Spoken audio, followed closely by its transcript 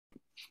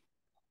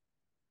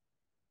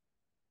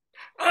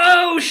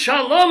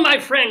Shalom, my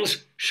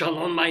friends.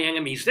 Shalom, my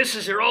enemies. This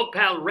is your old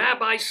pal,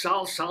 Rabbi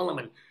Sol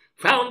Solomon,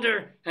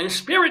 founder and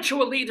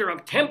spiritual leader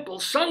of Temple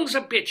Sons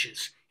of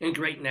Bitches in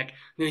Great Neck,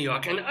 New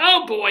York. And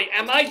oh boy,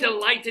 am I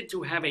delighted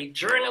to have a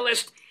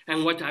journalist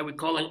and what I would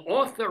call an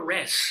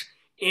authoress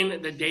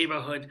in the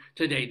neighborhood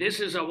today. This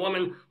is a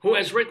woman who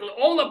has written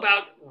all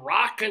about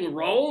rock and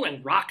roll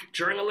and rock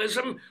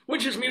journalism,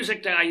 which is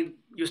music that I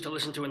used to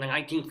listen to in the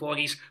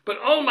 1940s. But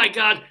oh my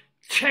God,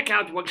 check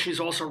out what she's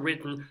also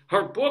written.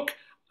 Her book,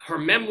 her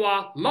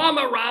memoir,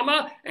 Mama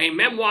Rama, a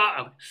memoir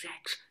of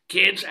sex,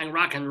 kids, and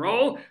rock and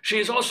roll. She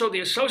is also the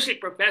associate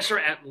professor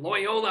at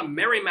Loyola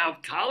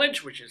Marymount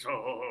College, which is,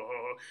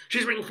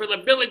 she's written for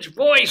the Village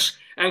Voice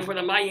and for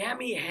the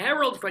Miami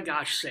Herald, for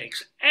gosh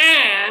sakes.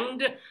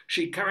 And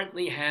she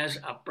currently has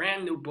a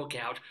brand new book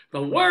out,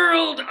 The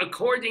World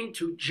According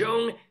to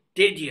Joan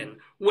Didion,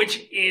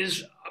 which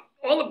is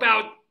all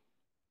about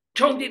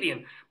Joan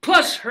Didion,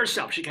 plus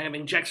herself. She kind of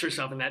injects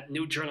herself in that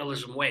new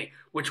journalism way,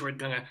 which we're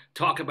going to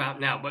talk about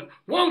now. But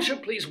won't you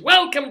please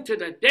welcome to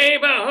the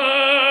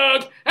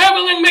neighborhood,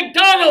 EVELYN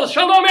McDONNELL.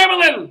 Shalom,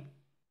 EVELYN.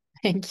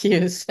 Thank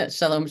you.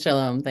 Shalom,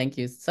 shalom. Thank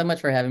you so much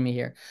for having me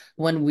here.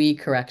 1 week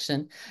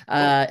correction.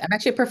 I'm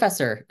actually a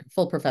professor,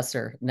 full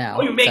professor Oh,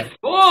 now. you So make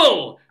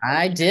full.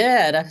 I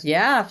did.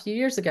 Yeah, a few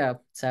years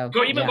ago. So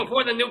So even yeah.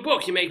 before the new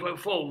book, you make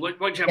full. What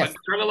you have a Yes.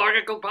 journal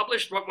article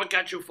published? What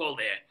got you full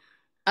there?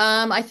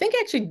 I think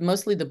actually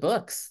mostly the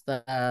books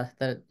that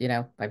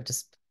I've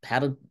just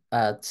had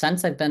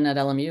since I've been at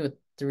LMU with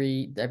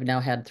three. I've now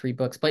had 3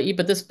 books, but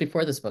this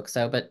before this book.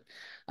 So, but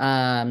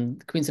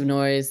Queens of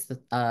Noise,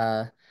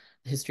 the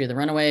History of the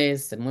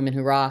Runaways, and Women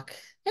Who Rock,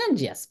 and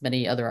yes,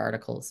 many other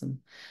articles and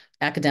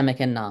academic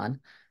and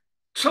non.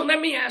 So let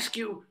me ask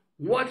you,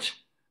 what?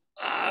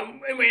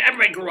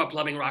 Everybody grew up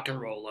loving rock and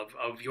roll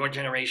of your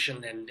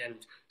generation and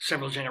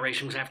several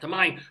generations after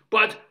mine.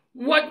 But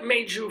what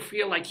made you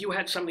feel like you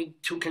had something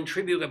to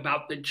contribute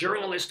about the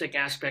journalistic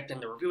aspect and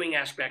the reviewing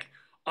aspect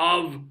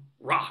of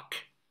rock?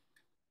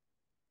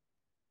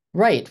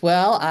 Right.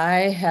 Well,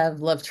 I have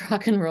loved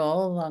rock and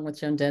roll along with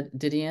Joan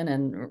Didion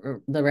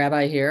and the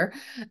rabbi here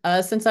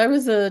since I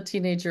was a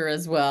teenager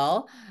as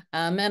well.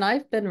 And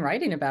I've been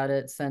writing about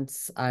it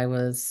since I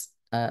was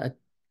a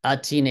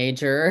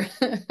teenager.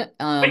 But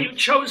um, you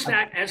chose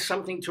that as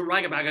something to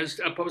write about as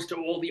opposed to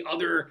all the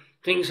other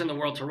things in the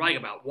world to write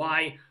about.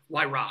 Why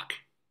rock?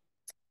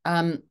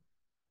 um,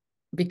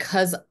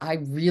 because I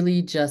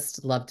really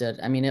just loved it.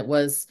 I mean, it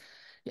was,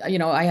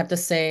 I have to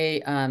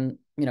say,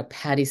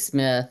 Patti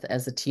Smith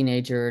as a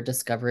teenager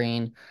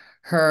discovering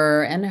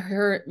her and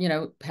her,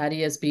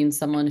 Patti as being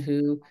someone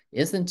who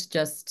isn't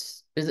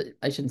just,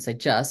 I shouldn't say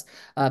just,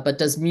 but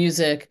does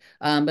music,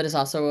 but is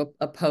also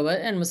a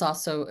poet and was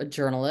also a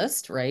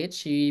journalist, right?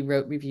 She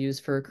wrote reviews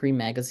for Cream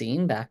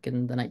magazine back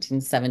in the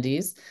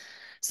 1970s.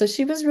 So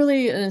she was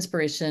really an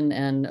inspiration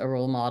and a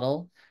role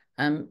model.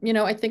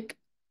 I think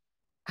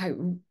I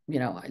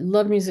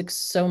love music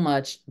so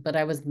much, but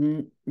I was,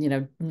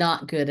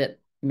 not good at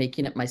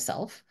making it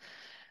myself.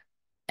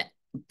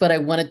 But I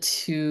wanted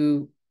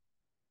to,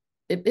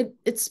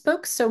 it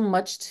spoke so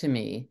much to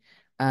me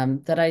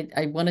that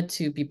I wanted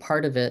to be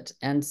part of it.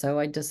 And so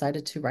I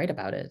decided to write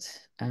about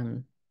it.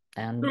 And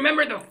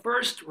Remember the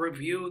first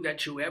review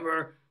that you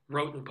ever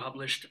wrote and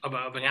published of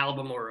an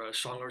album or a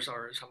song or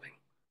something?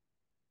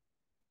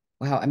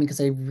 wow, I mean, because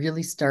I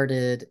really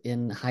started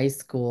in high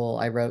school,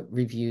 I wrote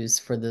reviews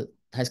for the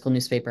high school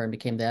newspaper and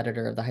became the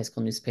editor of the high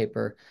school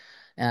newspaper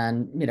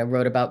and,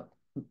 wrote about,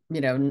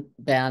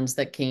 bands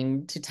that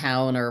came to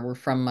town or were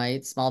from my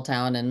small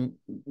town in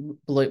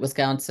Beloit,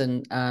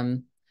 Wisconsin.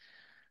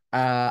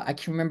 I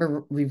can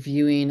remember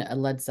reviewing a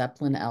Led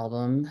Zeppelin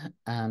album,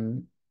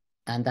 and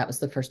that was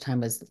the first time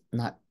I was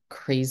not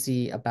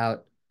crazy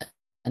about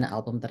an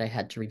album that I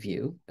had to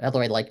review,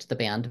 although I liked the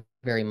band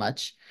very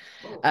much.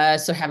 Oh.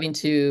 So having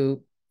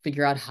to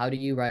figure out how do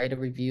you write a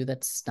review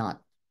that's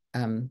not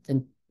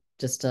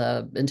just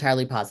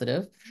entirely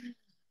positive.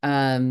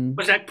 Um,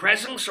 Was that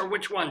Presence or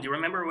which one? Do you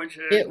remember which?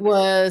 it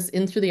was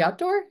In Through the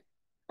Outdoor.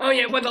 Oh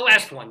yeah, well the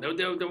last one, the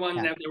one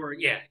Yeah. that they were,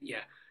 yeah. Yeah.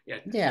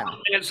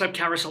 And some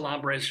Carousel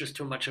Ombre is just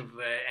too much of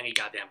any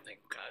goddamn thing,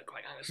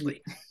 quite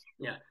honestly.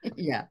 Yeah.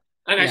 Yeah.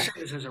 And I Yeah. say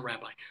this as a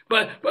rabbi,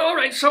 but all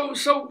right.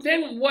 So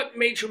then, what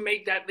made you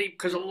make that leap?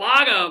 Because a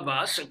lot of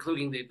us,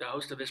 including the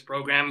host of this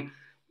program,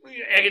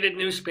 we edited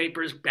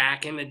newspapers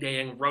back in the day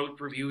and wrote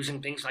reviews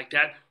and things like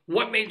that.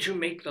 What made you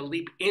make the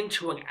leap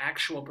into an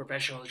actual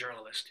professional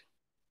journalist?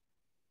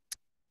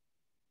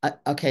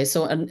 Okay,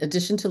 so in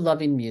addition to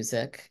loving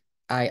music,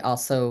 I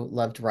also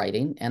loved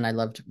writing and I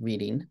loved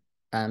reading.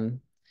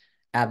 Um,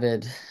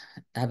 avid,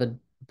 avid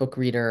book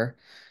reader,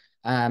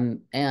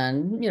 and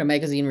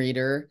magazine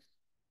reader.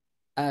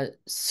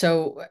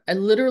 So I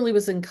literally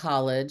was in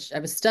college. I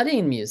was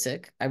studying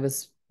music. I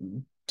was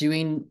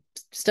doing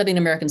studying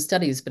American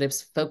studies, but I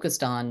was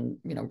focused on,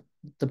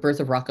 the birth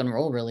of rock and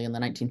roll really in the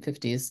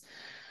 1950s.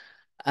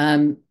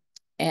 Um,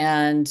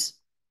 and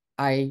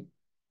I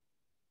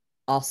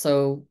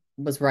also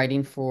was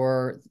writing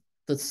for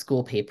the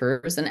school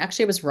papers. And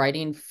actually, I was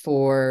writing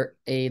for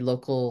a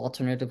local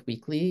alternative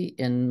weekly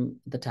in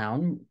the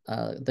town,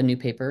 the new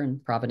paper in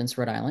Providence,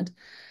 Rhode Island.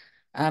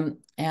 And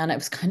it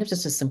was kind of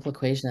just a simple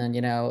equation,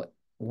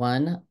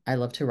 one, I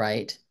love to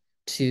write.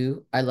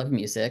 Two, I love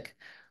music.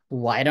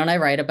 Why don't I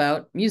write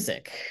about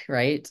music,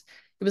 right?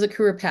 It was a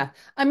career path.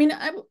 I mean,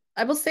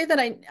 I will say that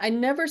I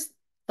never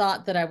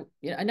thought that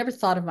I never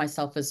thought of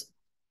myself as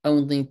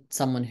only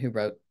someone who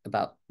wrote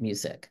about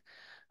music.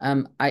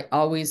 I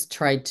always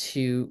tried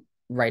to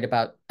write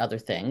about other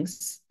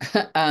things,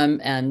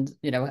 and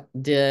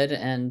did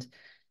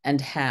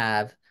and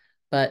have,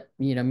 but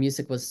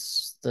music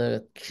was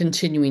the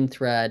continuing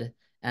thread,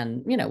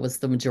 and was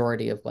the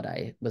majority of what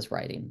I was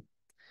writing.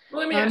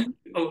 Well, let me ask Um,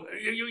 you. Oh,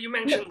 you yeah,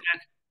 mentioned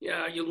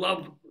that you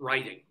love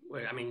writing.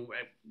 Well, I mean,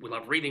 we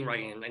love reading,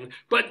 writing,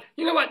 but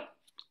you know what?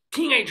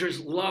 Teenagers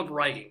love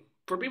writing.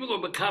 For people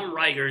who become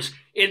writers,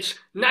 it's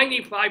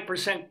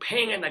 95%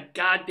 pain in the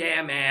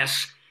goddamn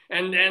ass,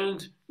 and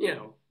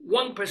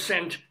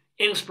 1%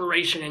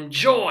 inspiration and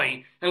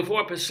joy, and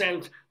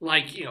 4%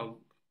 like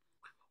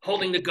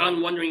holding the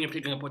gun, wondering if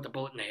you're going to put the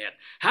bullet in the head.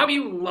 How do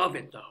you love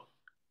it though?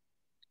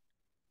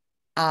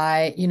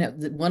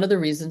 one of the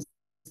reasons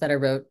that I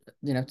wrote,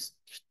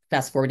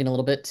 fast forwarding a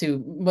little bit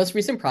to most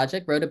recent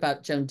project, wrote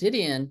about Joan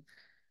Didion.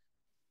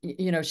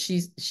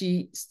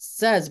 She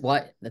says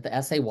what the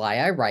essay Why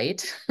I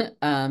Write,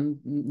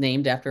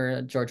 named after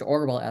a George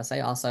Orwell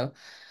essay also.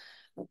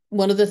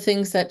 One of the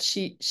things that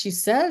she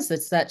says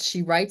is that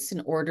she writes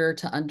in order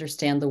to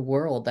understand the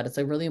world, that it's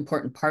a really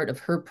important part of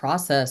her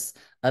process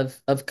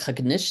of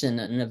cognition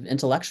and of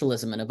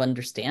intellectualism and of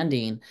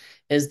understanding,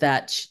 is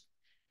that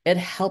it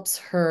helps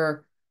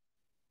her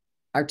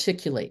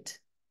articulate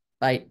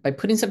by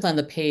putting something on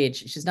the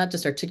page. She's not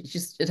just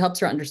articulate, it helps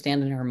her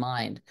understand in her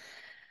mind.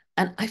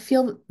 And I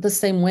feel the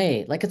same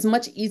way. Like, it's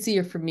much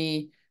easier for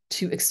me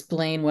to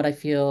explain what I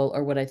feel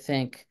or what I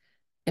think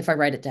if I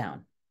write it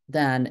down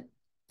than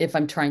if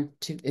I'm trying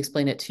to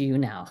explain it to you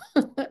now.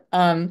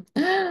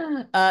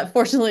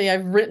 Fortunately,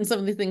 I've written some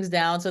of these things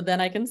down so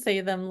then I can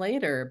say them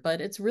later. But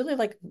it's really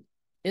like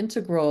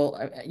integral,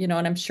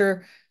 and I'm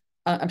sure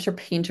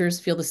painters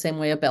feel the same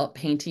way about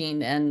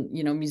painting, and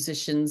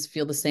musicians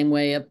feel the same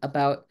way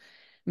about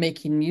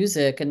making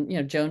music.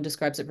 And Joan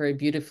describes it very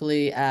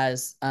beautifully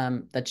as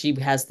that she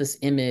has this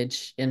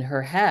image in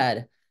her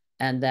head,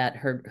 and that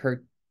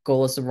her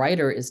goal as a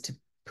writer is to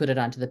put it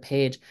onto the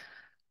page.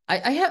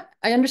 I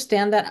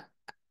understand that.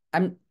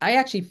 I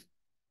actually,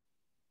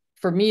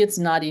 for me, it's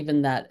not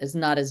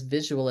as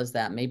visual as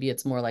that. Maybe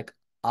it's more like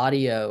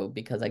audio,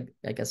 because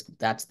I guess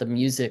that's the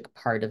music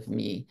part of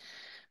me.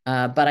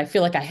 But I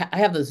feel like I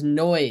have this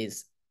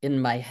noise in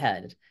my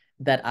head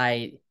that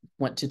I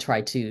want to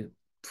try to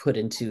put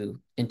into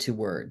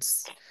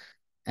words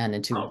and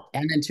into Oh,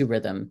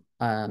 rhythm,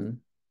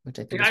 which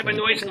I think I is have a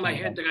really noise in my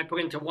head important. that I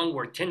put into one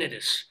word,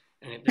 tinnitus,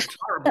 and it's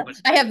horrible.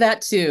 But I have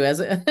that too,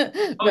 as oh,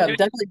 well,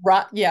 definitely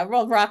rock. Yeah,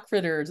 well, rock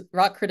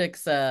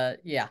critics.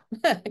 Yeah,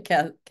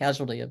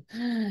 casualty of.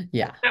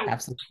 Yeah, now,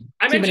 absolutely.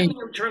 I Too mentioned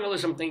many. the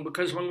journalism thing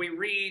because when we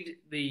read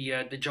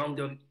the Joan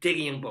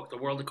Didion book, The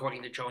World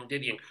According to Joan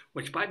Didion,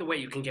 which by the way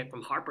you can get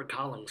from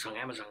HarperCollins on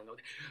Amazon.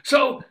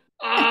 So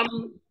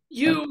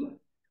you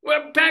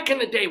well back in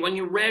the day when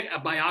you read a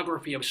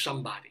biography of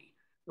somebody,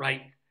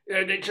 right?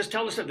 They just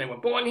tell us that they were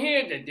born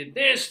here, they did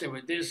this, they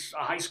were this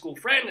a high school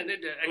friend, and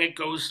it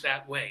goes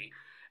that way.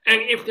 And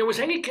if there was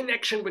any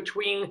connection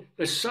between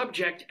the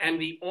subject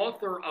and the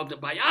author of the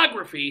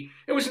biography,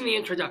 it was in the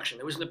introduction,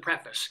 it was in the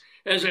preface.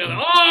 As oh,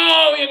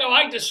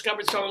 I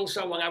discovered so and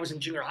so when I was in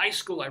junior high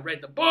school. I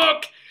read the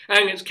book,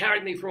 and it's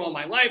carried me through all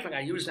my life, and I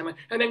use them.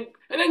 And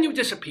then you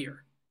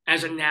disappear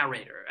as a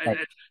narrator. Right.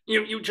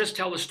 You just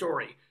tell the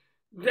story.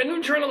 The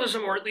new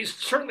journalism, or at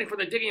least certainly for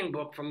the Didion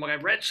book, from what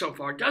I've read so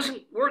far,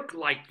 doesn't work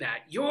like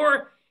that.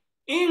 You're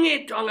in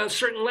it on a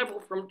certain level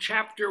from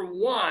chapter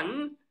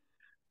one,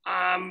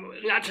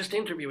 not just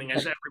interviewing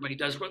as everybody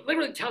does, but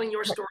literally telling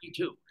your story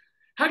too.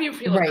 How do you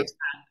feel about Right.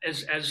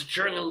 that as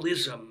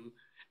journalism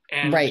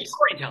and Right.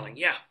 storytelling?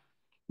 Yeah.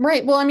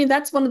 Right. Well, I mean,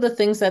 that's one of the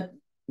things that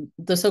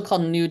the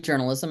so-called new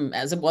journalism,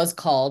 as it was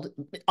called,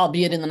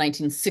 albeit in the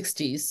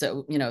 1960s,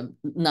 so,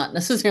 not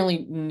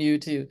necessarily new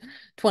to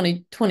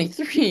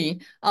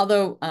 2023,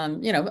 although,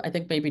 I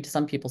think maybe to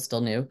some people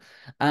still new.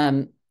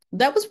 Um,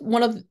 that was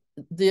one of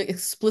the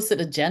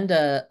explicit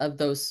agenda of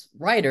those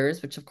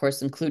writers, which of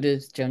course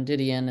included Joan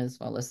Didion, as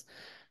well as,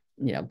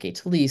 Gay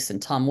Talese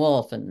and Tom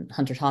Wolfe and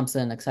Hunter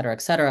Thompson, et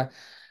cetera,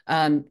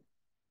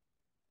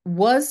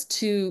 was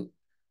to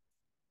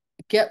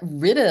get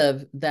rid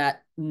of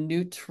that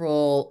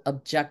neutral,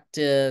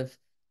 objective,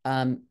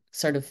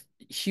 sort of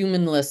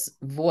humanless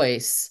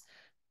voice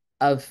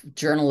of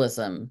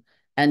journalism,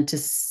 and to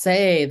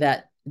say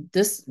that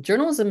this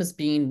journalism is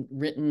being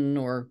written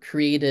or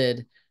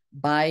created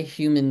by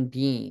human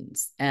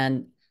beings,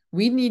 and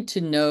we need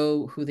to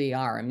know who they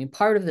are. I mean,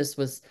 part of this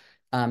was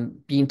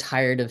being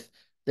tired of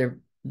their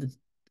the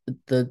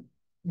the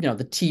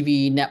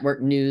TV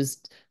network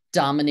news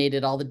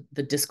dominated all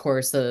the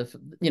discourse of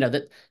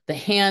the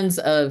hands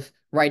of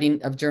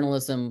writing, of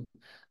journalism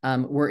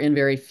were in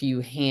very few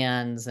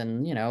hands,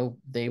 and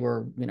they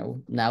were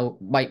now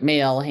white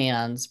male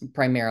hands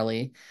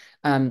primarily,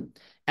 and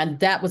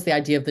that was the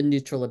idea of the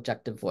neutral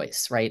objective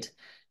voice, right?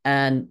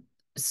 And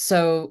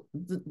so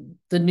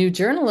the new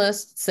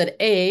journalist said,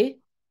 A,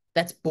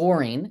 that's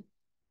boring.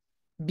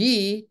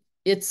 B,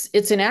 it's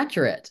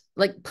inaccurate.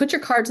 Like, put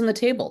your cards on the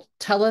table.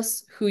 Tell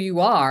us who you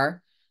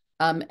are,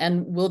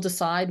 and we'll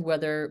decide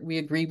whether we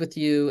agree with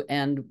you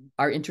and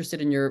are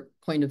interested in your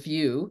point of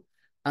view.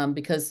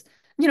 Because,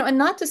 and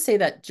not to say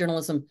that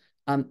journalism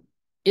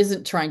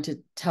isn't trying to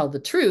tell the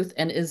truth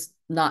and is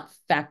not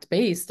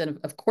fact-based, and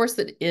of course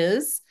it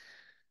is,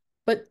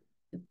 but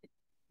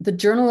the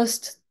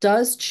journalist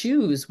does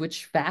choose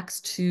which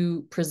facts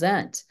to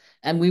present,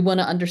 and we want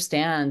to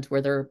understand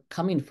where they're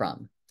coming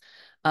from.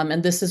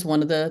 And this is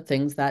one of the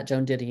things that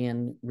Joan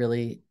Didion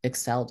really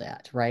excelled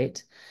at,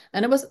 right?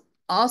 And it was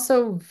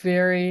also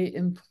very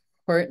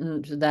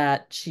important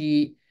that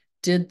she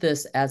did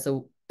this as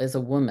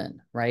a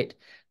woman, right?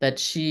 That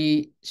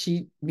she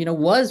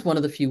was one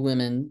of the few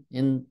women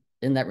in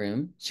that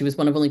room. She was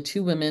one of only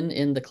two women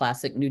in the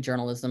classic New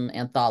Journalism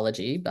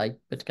anthology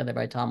put together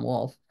by Tom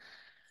Wolfe.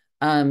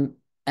 Um,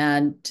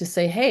 and to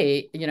say,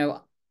 hey,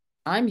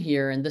 I'm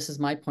here and this is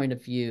my point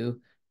of view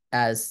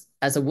as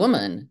a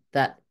woman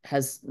that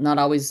has not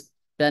always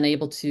been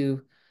able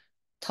to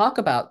talk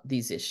about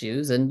these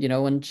issues. And,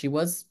 when she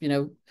was,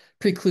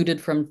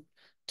 precluded from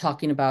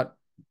talking about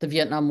the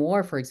Vietnam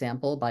War, for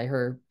example, by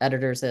her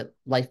editors at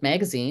Life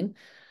magazine.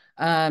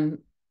 And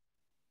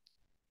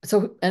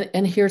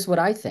here's what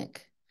I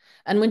think.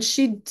 And when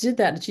she did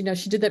that, she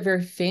did that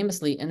very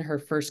famously in her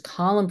first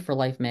column for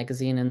Life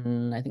magazine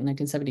in, I think,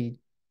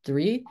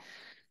 1973.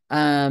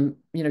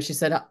 She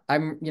said,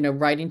 I'm,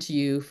 writing to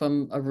you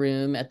from a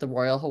room at the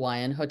Royal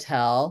Hawaiian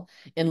Hotel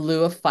in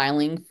lieu of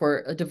filing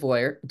for a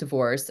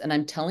divorce. And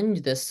I'm telling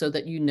you this so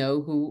that you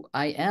know who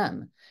I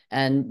am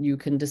and you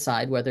can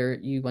decide whether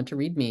you want to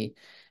read me.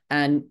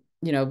 And,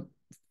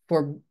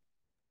 for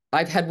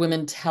I've had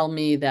women tell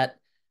me that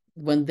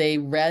when they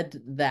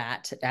read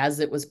that as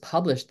it was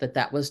published,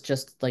 that was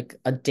just like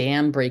a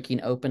dam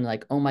breaking open,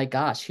 like, oh my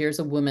gosh, here's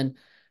a woman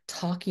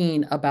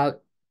talking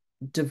about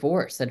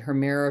divorce and her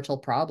marital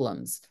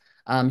problems.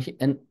 And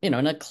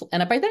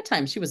by that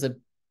time, she was a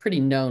pretty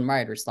known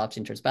writer.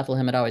 Slouching Towards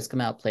Bethlehem had always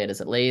come out. Play It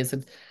As It Lays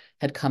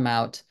had come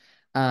out.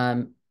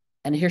 And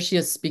here she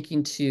is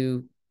speaking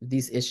to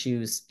these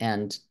issues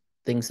and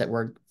things that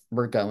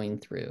we're going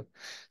through.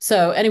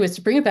 So anyways,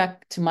 to bring it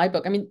back to my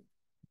book, I mean,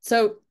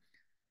 so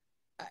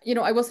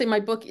I will say my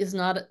book is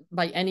not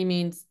by any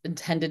means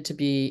intended to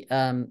be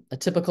a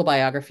typical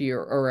biography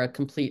or a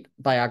complete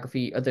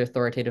biography or the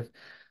authoritative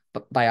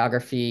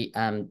biography.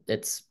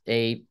 It's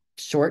a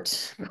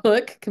short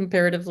book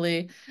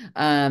comparatively.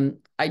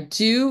 I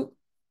do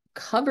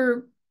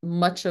cover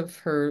much of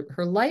her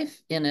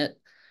life in it,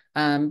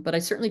 but I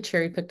certainly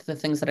cherry picked the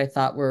things that I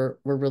thought were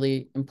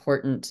really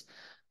important.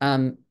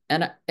 And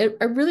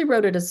I really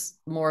wrote it as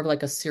more of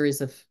like a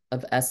series of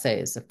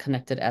essays, of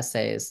connected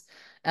essays.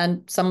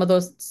 And some of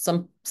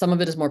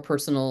it is more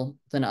personal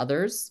than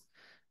others.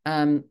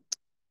 Um,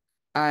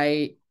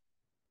 I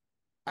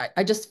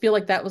I just feel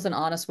like that was an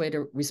honest way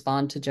to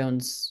respond to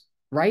Joan's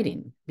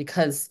writing,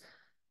 because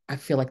I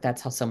feel like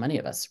that's how so many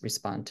of us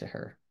respond to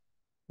her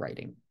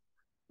writing.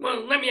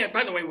 Well, let me add,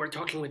 by the way, we're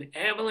talking with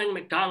EVELYN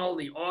McDONNELL,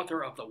 the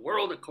author of The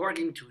World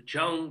According to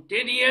Joan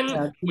Didion,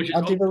 So which is,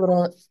 I'll do the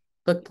little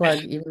book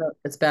plug, even though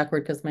it's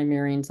backward because my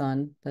mirroring's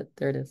on, but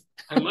there it is.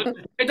 and look,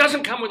 it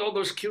doesn't come with all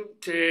those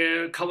cute,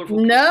 colorful.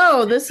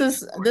 No, this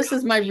is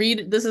my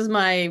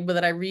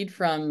that I read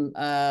from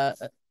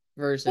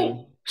version.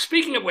 Oh,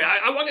 speaking of which,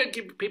 I want to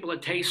give people a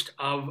taste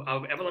of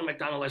EVELYN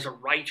McDONNELL as a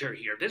writer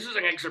here. This is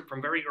an excerpt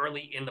from very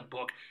early in the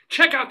book.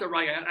 Check out the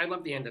writer. I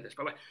love the end of this.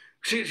 But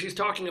she's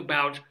talking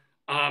about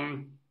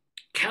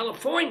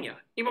California,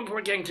 even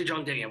before getting to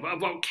Joan Didion,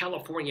 what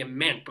California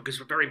meant, because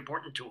it's very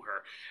important to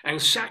her. And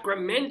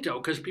Sacramento,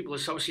 because people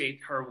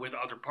associate her with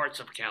other parts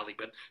of Cali,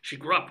 but she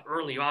grew up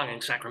early on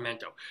in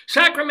Sacramento.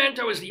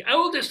 Sacramento is the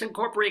oldest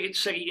incorporated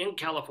city in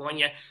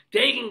California,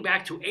 dating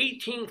back to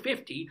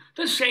 1850,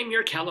 the same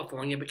year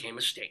California became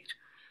a state.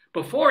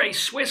 Before a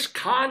Swiss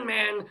con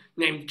man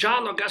named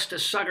John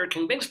Augustus Sutter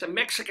convinced the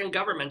Mexican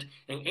government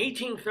in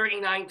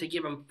 1839 to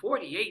give him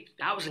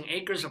 48,000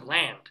 acres of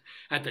land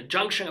at the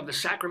junction of the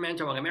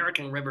Sacramento and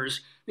American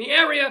rivers, the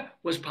area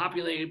was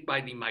populated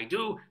by the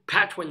Maidu,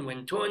 Patwin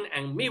Wintun,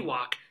 and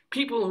Miwok,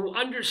 people who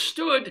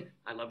understood,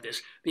 I love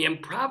this, the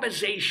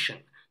improvisation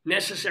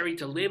necessary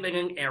to live in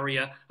an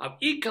area of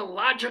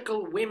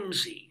ecological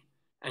whimsy,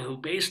 and who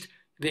based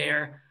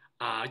their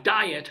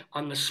diet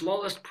on the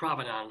smallest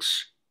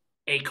provenance,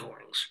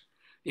 acorns.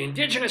 The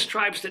indigenous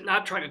tribes did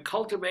not try to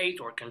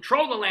cultivate or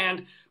control the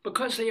land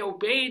because they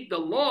obeyed the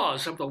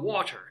laws of the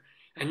water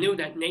and knew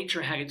that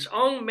nature had its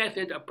own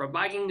method of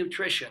providing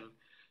nutrition,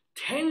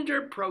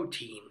 tender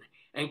protein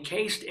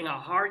encased in a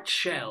hard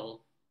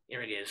shell,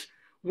 here it is,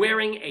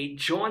 wearing a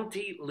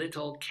jaunty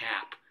little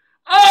cap.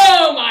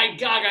 Oh my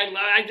God,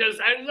 I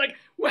was like,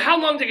 well,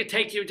 how long did it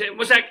take you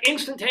was that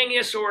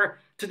instantaneous, or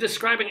to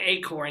describe an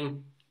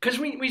acorn? Because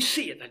we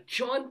see it, a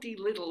jaunty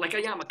little, like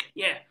a yarmulke.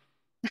 Yeah.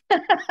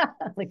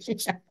 Like,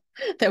 yeah,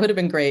 that would have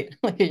been great.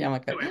 Like a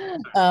yarmulke, Anyway,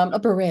 a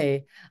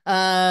beret.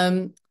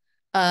 Um,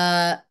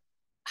 uh,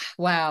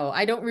 wow,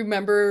 I don't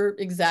remember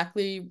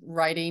exactly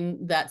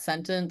writing that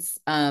sentence.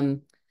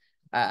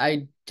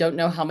 I don't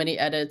know how many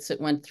edits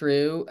it went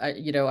through.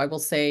 I will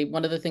say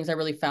one of the things I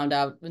really found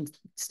out when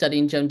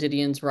studying Joan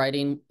Didion's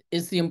writing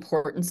is the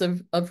importance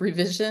of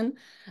revision,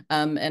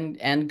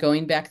 and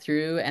going back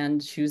through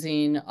and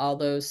choosing all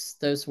those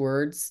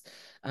words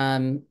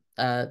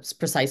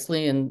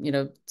precisely,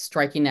 and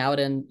striking out,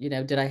 and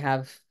did I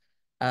have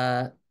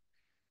uh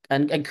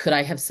and could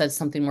I have said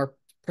something more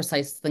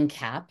precise than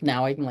cap?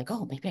 Now I'm like,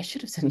 oh, maybe I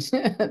should have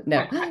said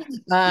no. but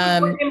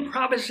Um,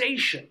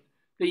 improvisation,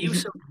 the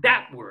use of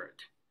that word.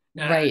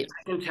 right.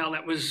 I can tell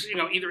that was,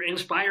 either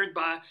inspired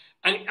by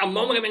a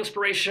moment of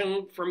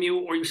inspiration from you,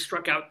 or you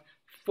struck out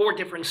four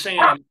different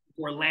sayings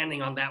before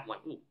landing on that one.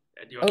 Ooh,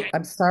 you Oh, okay?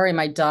 I'm sorry.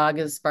 My dog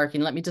is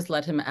barking. Let me just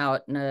let him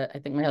out. And I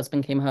think my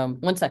husband came home.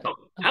 One second.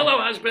 Oh, Okay. hello,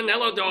 husband.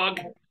 Hello, dog.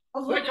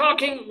 Oh, We're look.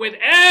 talking with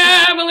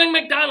EVELYN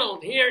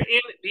McDONNELL here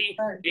in the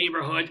Sorry.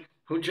 neighborhood,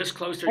 who just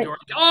closed her I, door.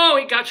 Oh,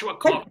 he got you a I,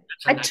 coffee.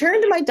 That's a I nice.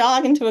 turned my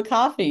dog into a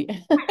coffee.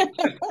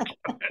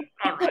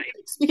 All right.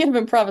 Speaking of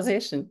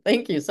improvisation,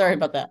 thank you. Sorry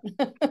about that.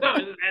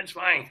 No, that's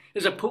fine.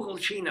 There's a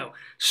Puccino.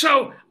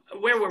 So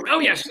where were we? Oh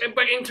yes,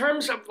 but in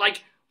terms of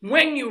like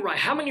when you write,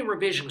 how many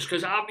revisions?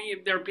 Because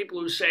obviously there are people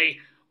who say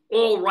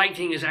all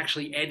writing is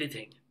actually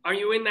editing. Are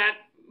you in that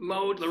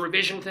mode, the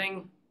revision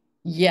thing?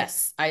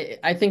 Yes,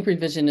 I think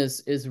revision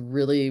is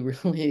really,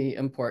 really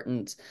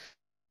important.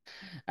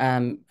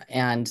 And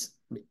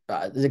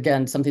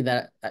again, something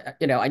that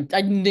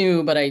I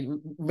knew, but I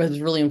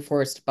was really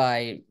enforced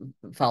by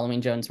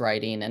following Joan's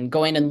writing and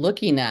going and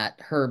looking at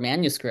her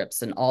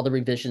manuscripts and all the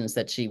revisions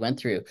that she went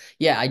through.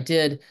 Yeah, I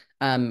did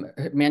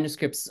her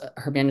manuscripts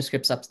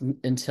up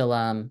until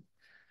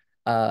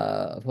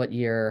what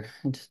year?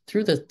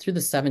 Through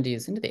the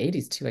 70s into the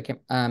 80s too. I can't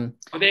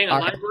Are they in a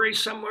are library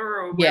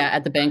somewhere, or where? yeah,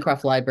 at the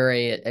Bancroft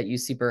Library at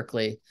UC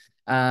Berkeley.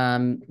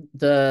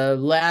 The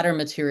latter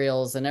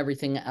materials and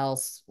everything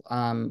else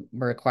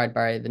were acquired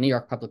by the New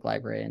York Public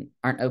Library and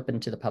aren't open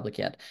to the public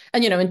yet.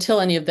 And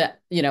until any of that,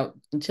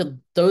 until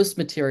those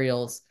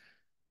materials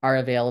are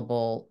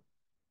available,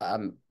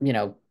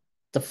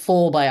 the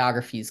full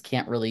biographies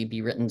can't really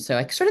be written. So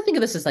I sort of think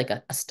of this as like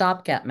a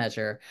stopgap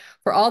measure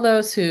for all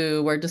those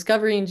who were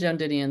discovering Joan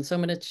Didion, so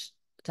much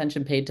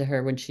attention paid to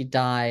her when she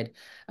died.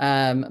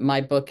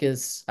 My book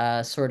is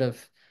sort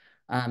of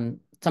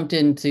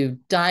something to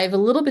dive a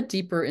little bit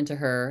deeper into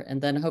her,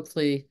 and then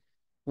hopefully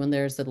when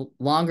there's a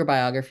longer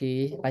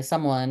biography by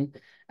someone,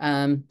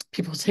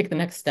 people take the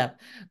next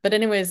step. But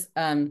anyways,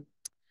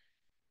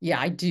 yeah,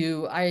 I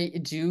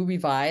do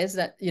revise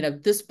that.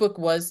 This book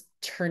was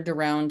turned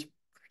around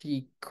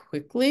pretty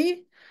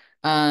quickly.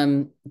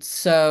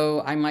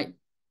 So I might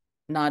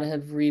not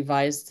have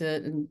revised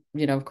it. And,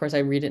 of course I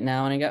read it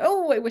now and I go,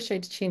 oh, I wish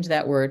I'd changed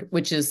that word,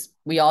 which is,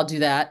 we all do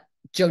that.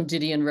 Joan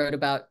Didion wrote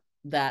about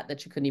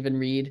that you couldn't even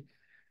read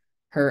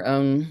her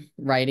own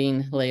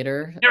writing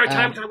later. There are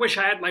times I wish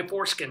I had my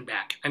foreskin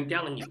back. I'm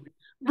telling you.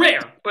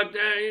 Rare, but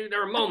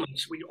there are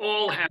moments. We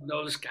all have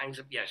those kinds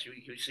of. Yes,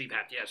 you see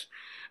that. Yes,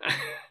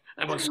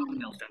 I want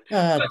something else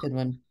then. Good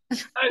one.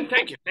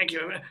 Thank you, thank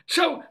you.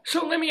 So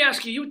let me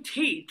ask you. You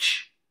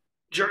teach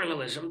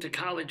journalism to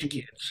college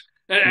kids,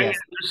 and Yes.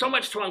 there's so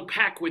much to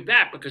unpack with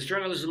that because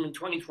journalism in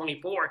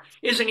 2024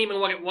 isn't even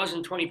what it was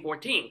in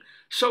 2014.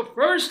 So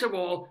first of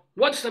all,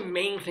 what's the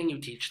main thing you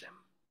teach them?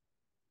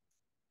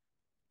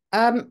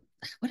 Um,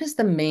 what is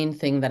the main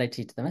thing that I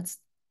teach them?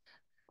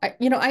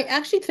 I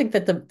actually think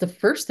that the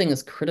first thing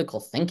is critical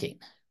thinking,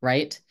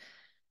 right?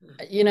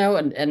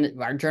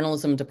 And our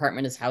journalism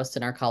department is housed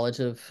in our College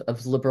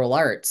of Liberal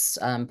Arts,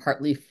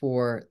 partly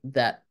for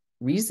that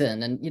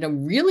reason.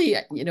 And really,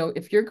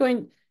 if you're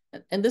going,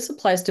 and this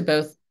applies to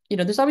both,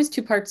 there's always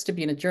two parts to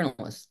being a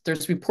journalist.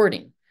 There's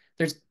reporting,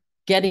 there's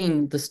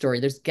getting the story,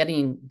 there's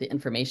getting the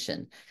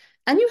information,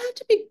 and you have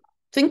to be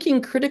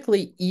thinking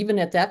critically even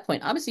at that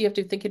point. Obviously, you have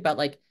to think about,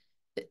 like,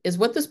 is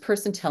what this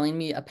person telling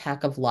me a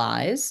pack of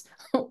lies,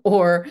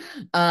 or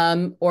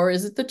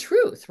is it the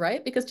truth,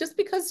 right? Because just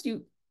because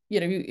you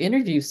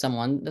interview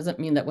someone doesn't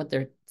mean that what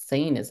they're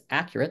saying is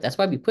accurate. That's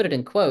why we put it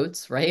in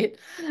quotes, right?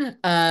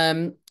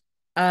 Um,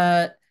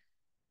 uh,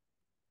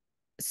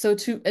 so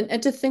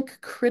and to think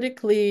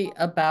critically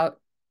about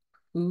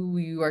who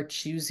you are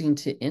choosing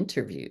to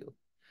interview,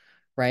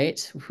 right?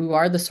 Who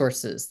are the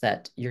sources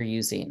that you're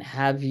using?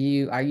 Are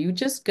you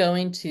just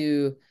going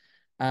to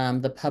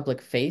the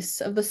public face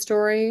of the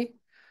story?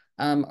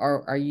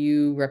 Or are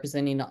you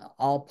representing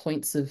all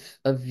points of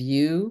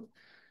view?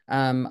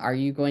 Are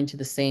you going to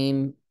the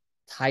same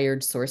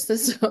tired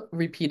sources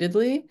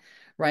repeatedly,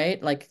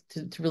 right? Like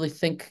to really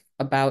think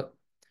about,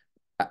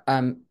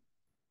 um,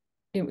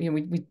 I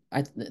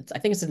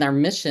think it's in our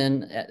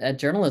mission at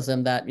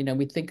journalism that,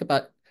 we think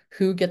about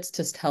who gets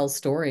to tell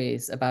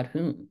stories about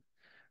whom,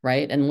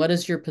 right? And what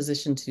is your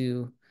position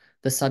to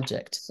the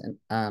subject?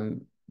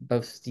 And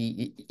both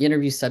the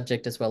interview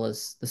subject as well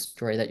as the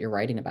story that you're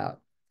writing about.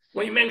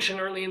 Well, you mentioned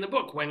early in the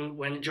book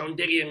when Joan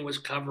Didion was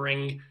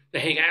covering the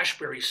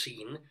Haight-Ashbury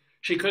scene,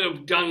 she could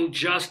have done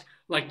just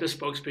like the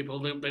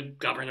spokespeople, the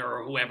governor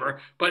or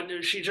whoever, but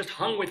she just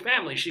hung with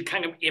family. She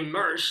kind of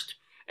immersed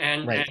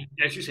and Right,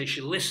 as you say,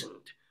 she listened.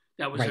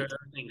 That was her right,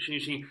 thing.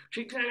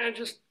 She kind of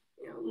just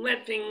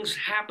let things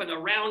happen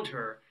around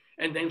her,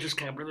 and then just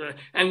kind of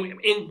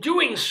and in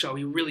doing so,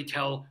 you really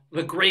tell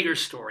the greater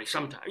story.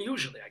 Sometimes,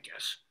 usually, I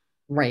guess.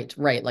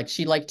 right. Like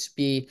she liked to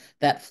be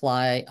that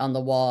fly on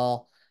the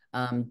wall,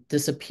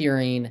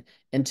 disappearing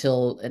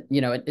until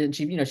and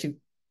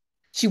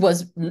she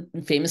was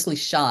famously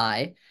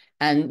shy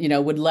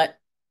and would let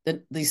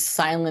these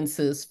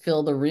silences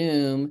fill the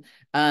room,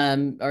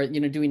 or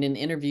doing an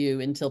interview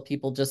until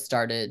people just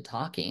started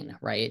talking,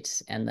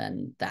 right? And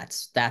then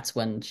that's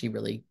when she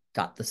really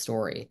got the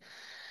story,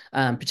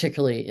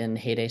 particularly in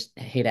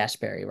Haight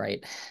Ashbury,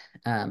 right?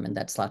 And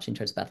that slouching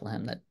towards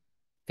Bethlehem, that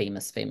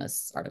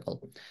famous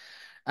article.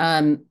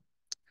 um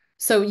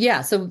so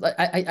yeah, so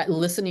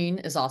listening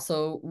is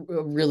also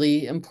a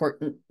really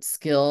important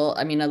skill.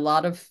 I mean, a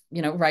lot of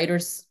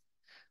writers,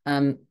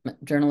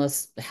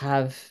 journalists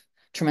have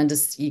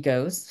tremendous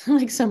egos,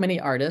 like so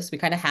many artists. We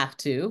kind of have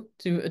to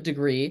a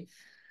degree.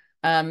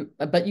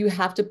 But you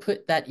have to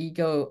put that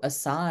ego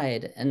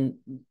aside and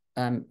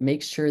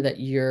make sure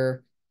that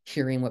you're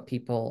hearing what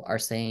people are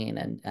saying,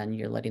 and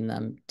you're letting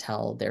them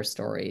tell their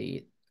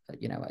story.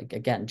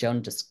 Again,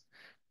 Joan just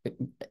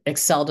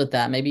excelled at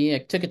that. Maybe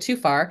it took it too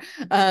far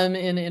in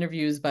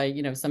interviews by,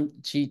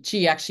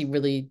 she actually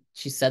really,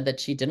 she said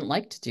that she didn't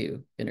like to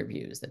do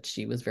interviews, that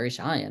she was very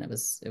shy and it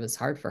was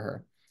hard for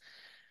her.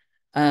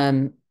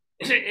 Um,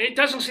 It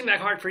doesn't seem that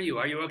hard for you.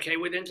 Are you okay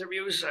with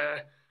interviews?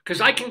 Because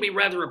I can be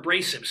rather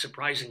abrasive,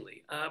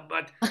 surprisingly.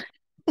 But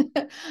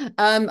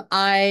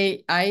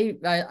I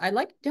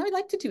like, yeah, I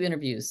like to do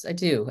interviews. I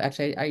do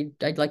actually.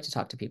 I'd like to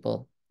talk to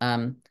people. do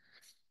you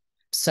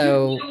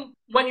So feel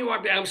when you are,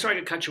 I'm sorry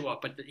to cut you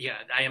off, but yeah,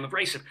 I am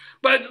abrasive.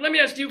 But let me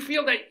ask, do you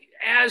feel that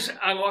as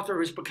an author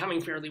who's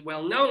becoming fairly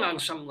well known on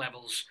some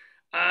levels,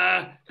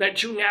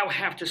 that you now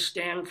have to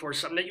stand for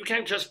something, that you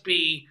can't just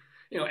be,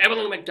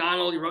 EVELYN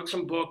McDONNELL, you wrote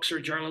some books, or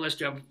a journalist,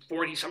 you have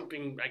 40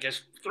 something, I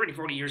guess, 30,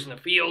 40 years in the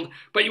field,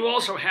 but you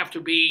also have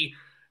to be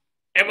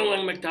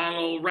EVELYN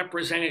McDONNELL,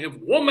 representative,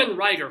 woman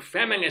writer,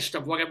 feminist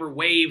of whatever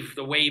wave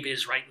the wave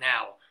is right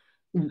now.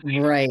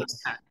 right.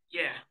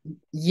 Yeah.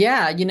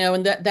 Yeah,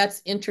 and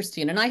that's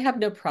interesting. And I have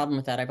no problem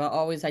with that. I've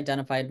always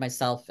identified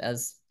myself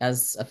as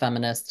a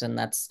feminist, and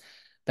that's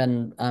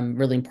been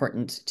really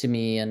important to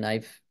me. And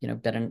I've,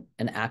 been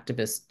an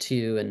activist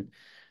too.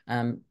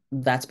 And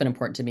that's been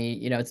important to me.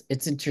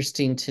 It's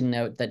interesting to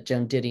note that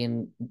Joan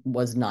Didion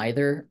was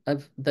neither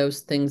of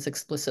those things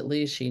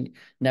explicitly. She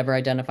never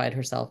identified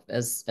herself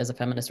as a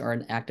feminist or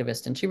an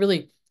activist. And she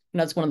really,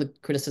 that's one of the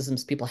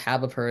criticisms people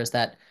have of her, is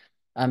that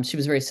she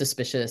was very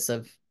suspicious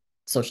of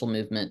social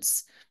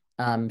movements.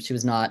 She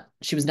was not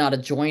a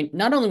join.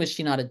 Not only was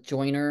she not a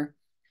joiner,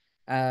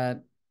 uh,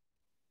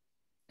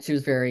 she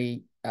was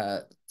very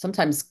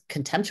sometimes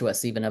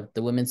contemptuous even of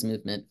the women's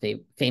movement.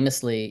 They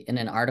famously in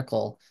an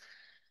article.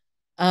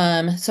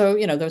 So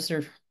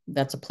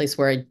that's a place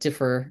where I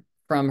differ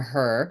from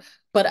her.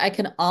 But I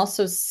can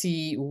also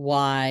see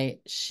why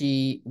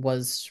she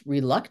was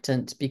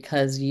reluctant,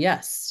 because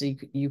yes,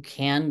 you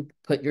can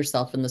put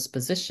yourself in this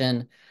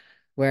position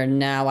where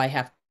now I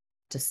have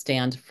to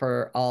stand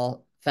for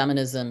all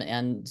feminism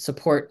and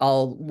support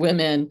all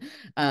women,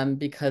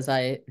 because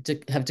I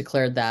have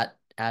declared that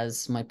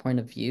as my point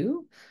of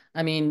view.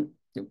 I mean,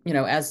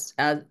 as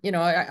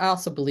I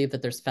also believe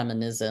that there's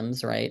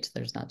feminisms, right?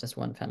 There's not just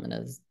one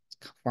feminist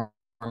form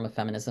of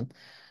feminism.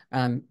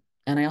 Um,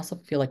 and I also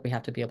feel like we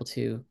have to be able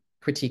to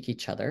critique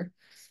each other.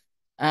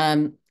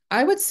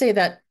 I would say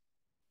that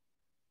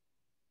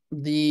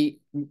the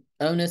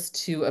onus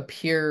to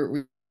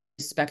appear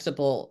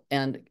respectable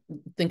and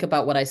think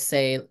about what I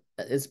say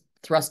is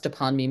thrust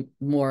upon me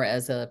more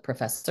as a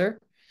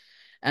professor.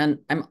 And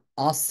I'm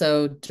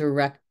also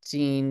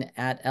directing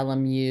at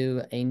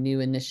LMU a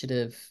new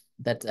initiative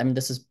that, I mean,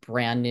 this is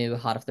brand new,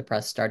 hot off the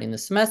press, starting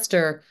this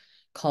semester,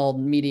 called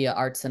Media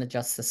Arts in a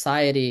Just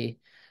Society,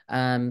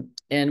 in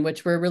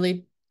which we're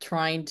really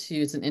trying to,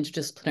 it's an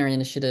interdisciplinary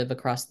initiative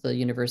across the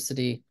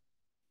university,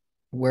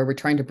 where we're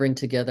trying to bring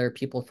together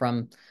people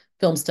from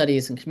film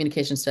studies and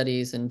communication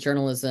studies and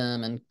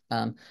journalism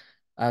and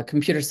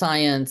computer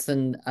science,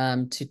 and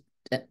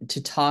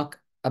to talk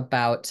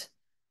about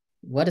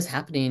what is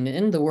happening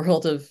in the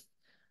world of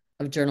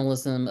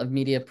journalism, of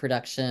media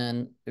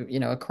production,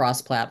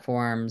 across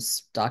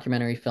platforms,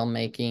 documentary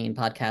filmmaking,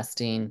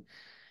 podcasting,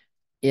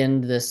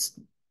 in this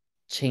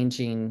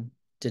changing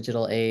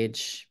digital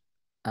age.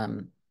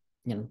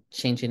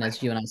 Changing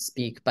as you and I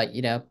speak, but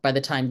by the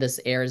time this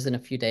airs in a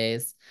few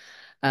days,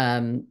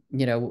 um,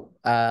 you know,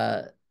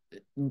 uh,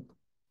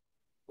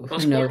 Well,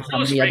 who knows Sports how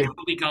many other. Illustrated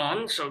will be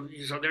gone, so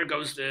there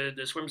goes the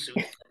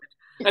swimsuit.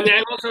 And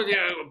then also the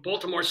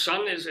Baltimore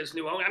Sun is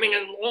new. I mean,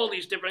 and all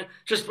these different.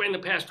 Just in the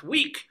past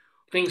week,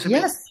 things have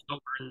been Yes.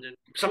 over, and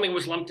something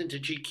was lumped into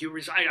GQ.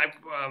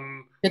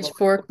 Well,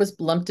 Pitchfork was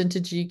lumped into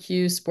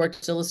GQ.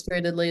 Sports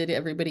Illustrated laid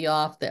everybody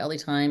off. The LA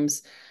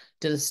Times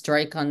did a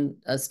strike on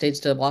a stage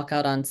to walk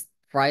out on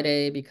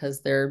Friday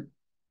because there are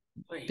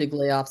wait. big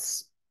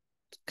layoffs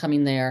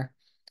coming there.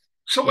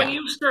 So when Yeah,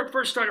 you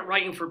first started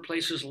writing for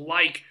places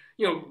like,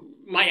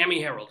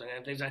 Miami Herald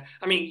and things like,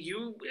 I mean,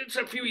 it's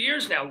a few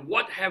years now.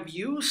 What have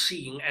you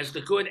seen as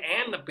the good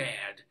and the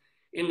bad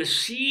in the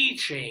sea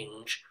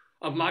change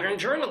of modern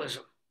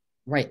journalism?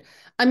 right.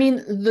 I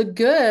mean, the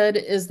good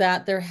is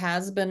that there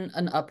has been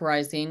an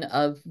uprising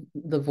of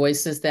the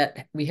voices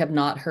that we have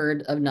not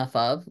heard enough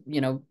of,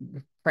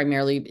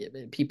 primarily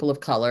people of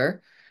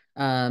color,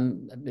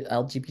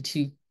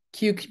 LGBTQ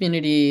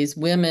communities,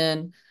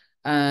 women,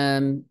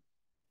 um,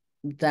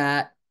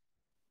 that,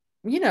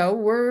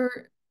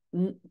 were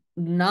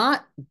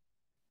not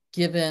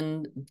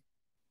given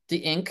the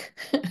ink,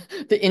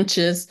 the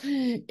inches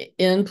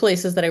in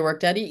places that I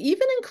worked at,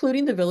 even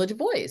including the Village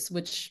Voice,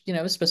 which,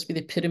 is supposed to be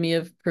the epitome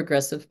of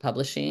progressive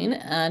publishing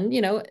and,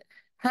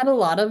 had a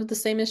lot of the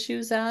same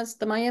issues as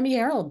the Miami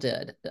Herald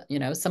did,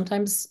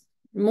 sometimes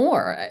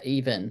more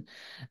even.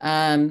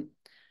 Um,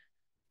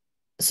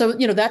 so,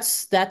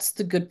 that's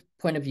the good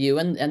point of view.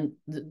 And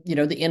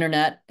the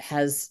internet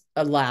has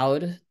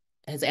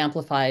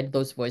amplified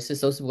those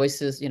voices,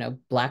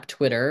 Black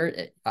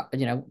Twitter,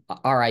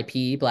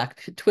 RIP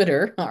Black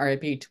Twitter,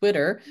 RIP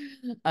Twitter.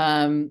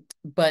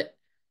 But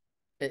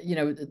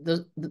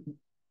the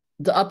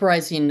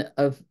uprising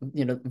of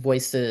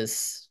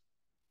voices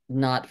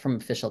not from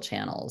official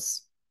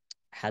channels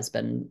has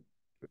been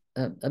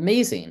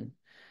amazing.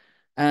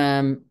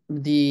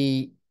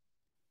 The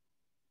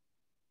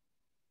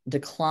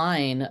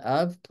decline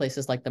of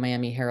places like the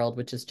Miami Herald,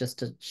 which is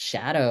just a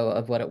shadow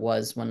of what it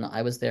was when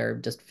I was there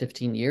just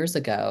 15 years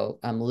ago.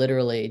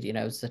 Literally,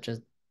 such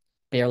a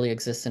barely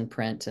exists in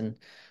print and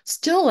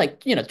still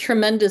like,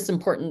 tremendous,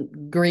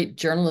 important, great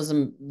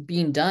journalism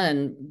being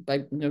done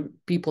by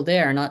people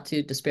there, not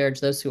to disparage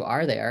those who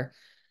are there.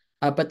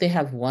 But they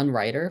have one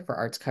writer for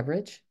arts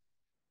coverage.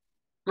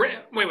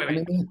 I Wait.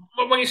 mean,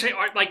 When you say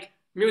art, like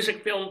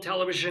music, film,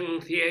 television,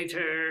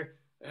 theater,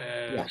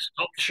 yeah,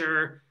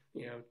 sculpture,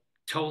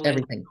 tolling,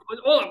 everything.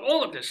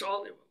 all of this,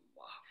 wow,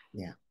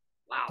 Yeah,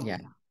 wow. yeah,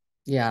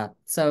 yeah.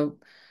 So,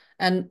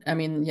 and I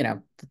mean,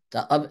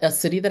 a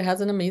city that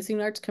has an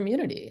amazing arts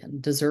community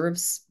and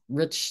deserves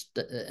rich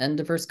and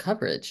diverse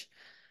coverage.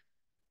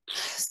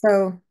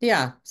 So,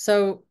 yeah.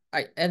 So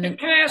Can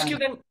I ask you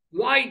then,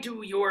 why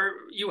do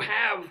you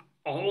have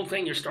a whole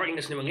thing? You're starting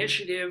this new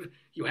initiative.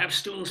 You have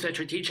students that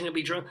you're teaching to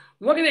be journalists.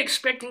 What are they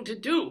expecting to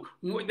do?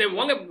 They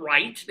want to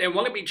write. They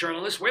want to be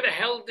journalists. Where the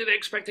hell do they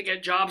expect to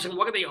get jobs? And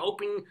what are they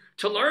hoping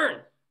to learn?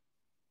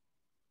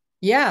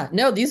 yeah,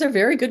 no, these are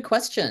very good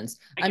questions.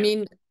 Thank I you.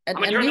 mean,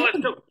 I'm a and we have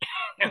journalist too.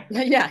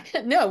 yeah,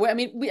 no, I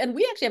mean, we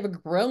actually have a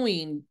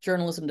growing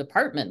journalism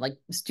department. Like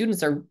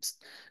students are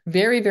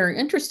very, very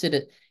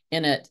interested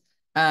in it.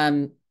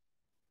 Um,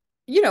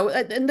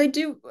 and they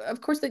do,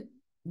 of course,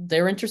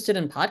 they're interested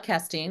in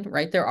podcasting,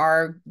 right? There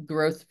are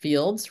growth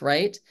fields,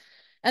 right?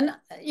 And,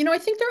 I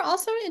think they're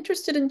also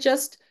interested in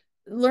just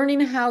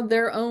learning how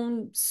their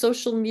own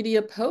social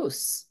media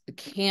posts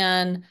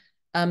can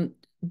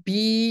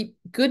be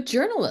good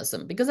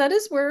journalism, because that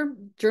is where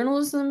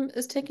journalism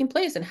is taking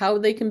place and how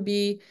they can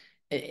be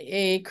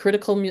a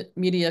critical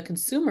media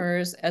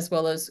consumers as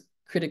well as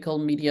critical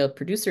media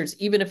producers,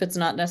 even if it's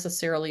not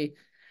necessarily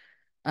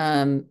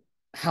um,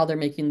 how they're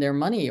making their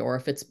money, or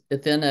if it's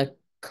within a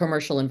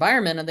commercial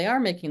environment and they are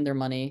making their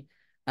money,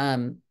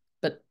 um,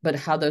 but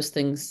how those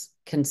things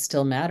can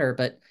still matter.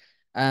 But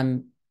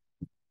I'm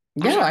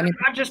no, just, I mean,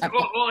 I'm just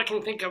all I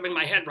can think of in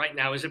my head right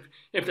now is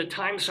if the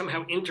times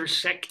somehow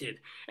intersected,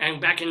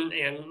 and back in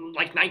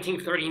like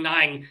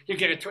 1939, you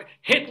get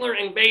Hitler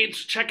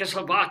invades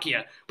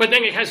Czechoslovakia, but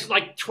then it has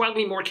like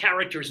 20 more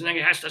characters, and then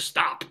it has to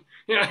stop.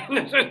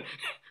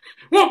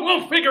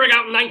 We'll figure it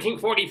out in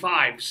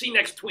 1945. See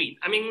next tweet.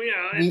 I mean,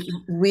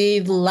 we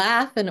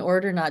laugh in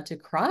order not to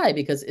cry,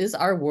 because is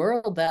our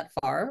world that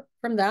far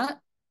from that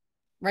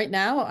right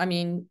now? I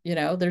mean,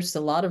 there's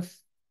a lot of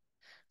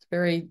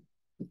very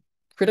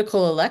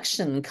critical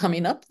election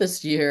coming up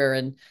this year,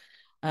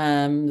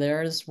 and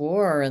there's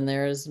war and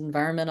there's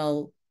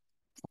environmental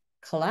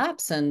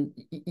collapse, um,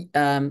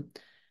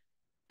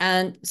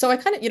 and so I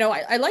kind of,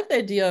 I like the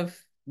idea of,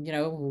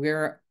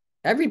 where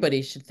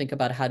everybody should think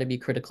about how to be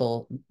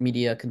critical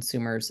media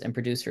consumers and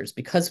producers,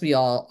 because we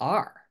all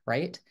are,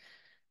 right?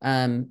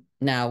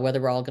 Now,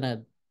 whether we're all going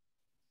to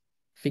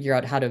figure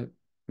out how to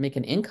make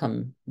an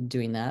income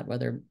doing that,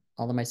 whether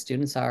all of my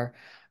students are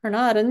or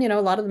not, and a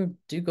lot of them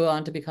do go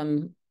on to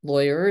become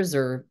lawyers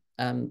or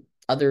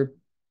other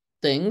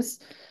things.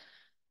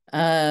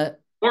 Uh,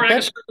 or at a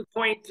but certain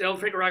point, they'll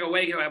figure out a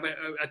way to have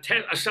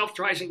a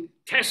self-driving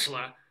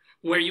Tesla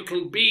where you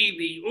can be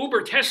the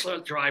Uber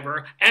Tesla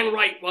driver and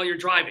write while you're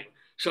driving.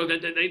 So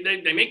that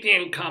they make the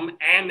income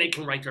and they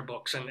can write their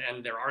books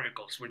and their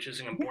articles, which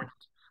is an important.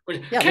 But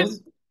yeah,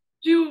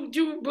 do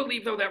you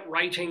believe though that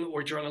writing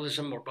or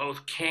journalism or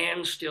both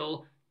can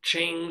still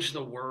change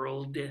the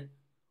world?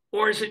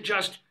 Or is it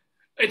just,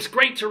 it's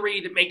great to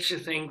read, it makes you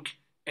think,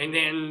 and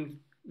then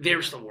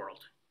there's the world?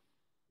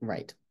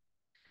 Right.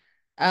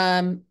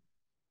 Um,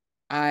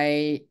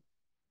 I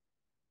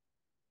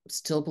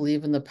still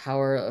believe in the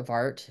power of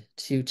art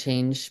to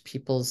change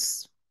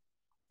people's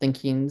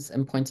thinkings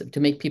and points of, to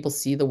make people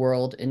see the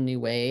world in new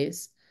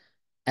ways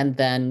and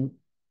then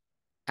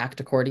act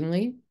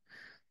accordingly.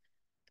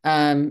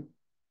 Um,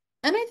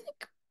 and I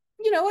think,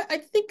 I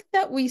think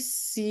that we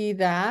see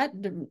that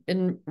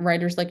in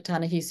writers like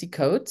Ta-Nehisi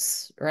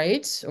Coates,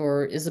 right?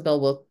 Or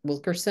Isabel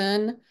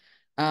Wilkerson.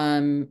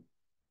 Um,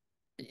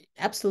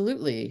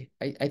 Absolutely.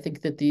 I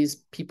think that these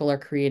people are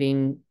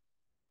creating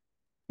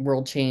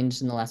world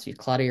change in the last few.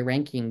 Claudia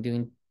Rankine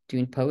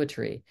doing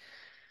poetry.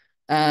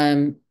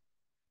 Um,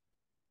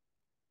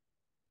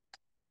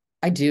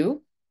 I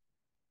do.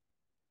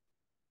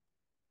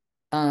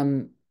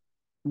 Um,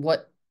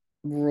 what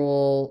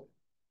role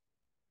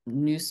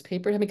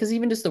newspaper? I mean, because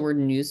even just the word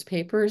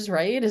newspapers,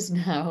 right, is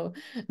now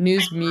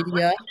news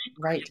media,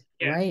 right?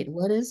 Yeah. Right.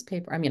 What is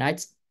paper? I mean, I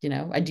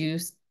do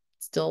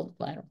still,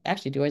 I don't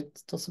actually, do I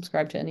still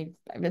subscribe to any?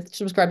 I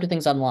subscribe to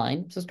things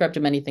online, subscribe to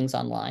many things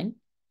online.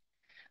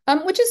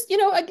 Which is,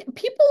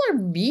 people are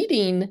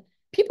reading,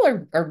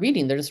 are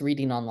reading, they're just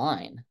reading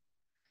online.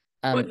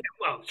 Well, Um,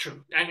 well,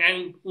 true.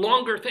 And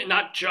longer thing,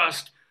 not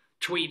just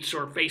tweets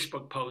or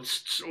Facebook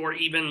posts or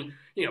even,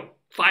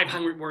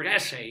 500 word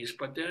essays,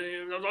 but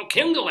they'll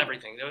Kindle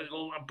everything.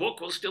 A book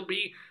will still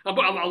be a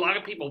lot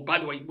of people. By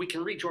the way, we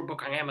can read your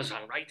book on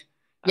Amazon, right?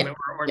 I yeah, mean,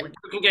 or yeah,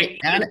 you can yeah. get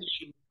And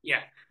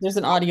yeah. there's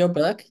an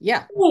audiobook.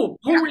 Yeah. Oh,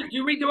 Yeah.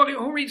 you read the audio?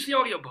 Who reads the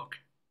audiobook?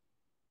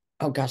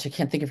 Oh gosh, I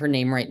can't think of her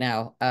name right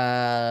now,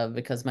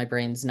 because my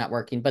brain's not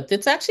working. But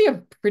it's actually a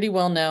pretty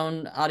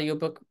well-known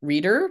audiobook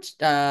reader.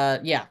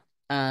 Yeah.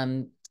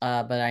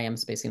 But I am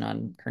spacing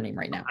on her name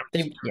right now.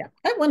 Yeah,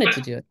 I wanted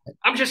to do it, but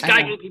I'm just I have,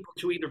 guiding people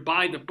to either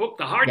buy the book,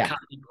 the hard yeah.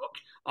 copy book,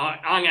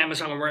 on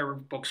Amazon or wherever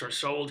books are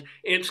sold.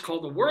 It's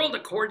called The World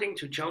According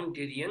to Joan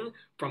Didion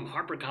from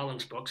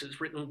HarperCollins Books.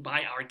 It's written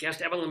by our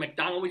guest, EVELYN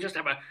McDONNELL. We just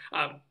have a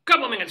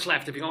couple of minutes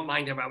left, if you don't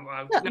mind. Yeah,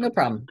 no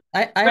problem.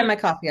 I have my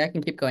coffee. I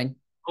can keep going.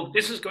 Oh,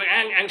 this is good.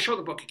 And show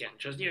the book again.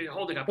 Just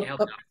hold it up. You Oh,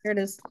 held it oh, up. here it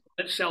is.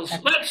 Let's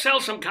sell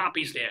some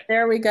copies there.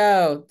 There we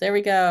go. There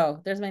we go.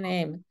 There's my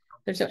name.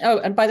 Oh,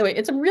 and by the way,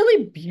 it's a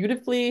really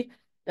beautifully,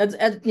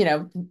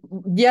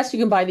 yes, you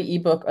can buy the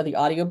ebook or the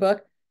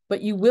audiobook,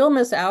 but you will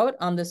miss out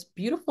on this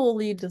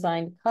beautifully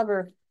designed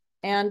cover.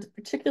 And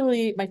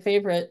particularly my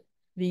favorite,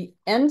 the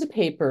end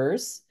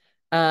papers,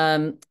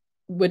 so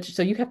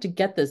you have to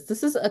get this.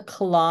 This is a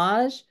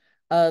collage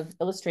of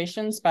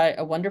illustrations by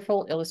a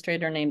wonderful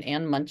illustrator named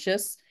Anne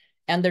Munches.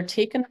 And they're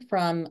taken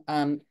from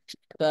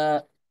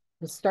the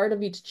start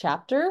of each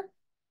chapter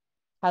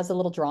has a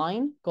little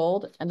drawing,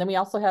 gold. And then we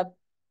also have,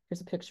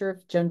 here's a picture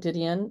of Joan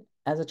Didion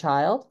as a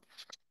child.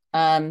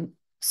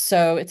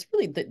 So it's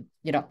really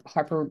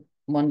Harper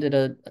one did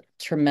a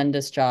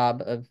tremendous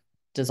job of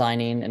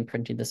designing and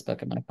printing this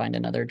book. I'm going to find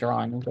another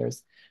drawing.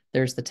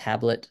 There's the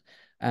tablet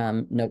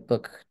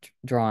notebook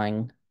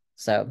drawing.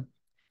 So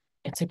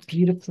it's a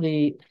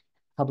beautifully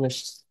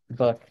published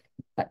book,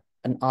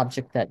 an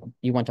object that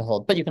you want to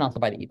hold, but you can also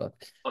buy the ebook.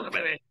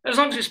 As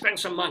long as you spend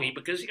some money,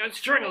 because it's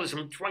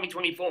journalism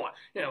 2024.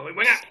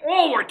 We're not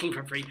all working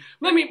for free.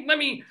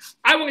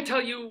 I want to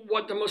tell you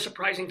what the most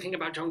surprising thing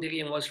about Joan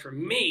Didion was for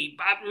me.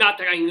 Not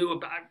that I knew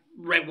about, I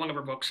read one of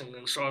her books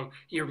and saw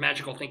Your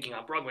Magical Thinking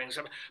on Broadway and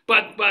stuff,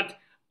 but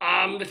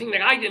the thing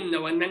that I didn't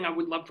know, and then I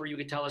would love for you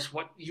to tell us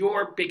what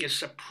your biggest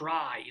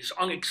surprise,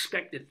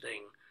 unexpected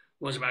thing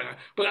was about her.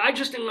 But I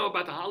just didn't know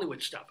about the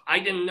Hollywood stuff. I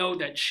didn't know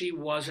that she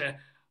was a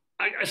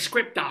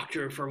script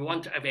doctor, for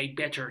want of a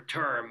better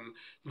term.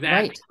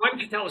 Right. Why don't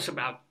you tell us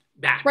about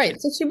that? Right.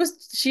 So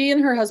she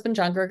and her husband,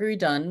 John Gregory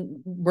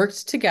Dunn,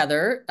 worked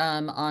together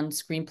on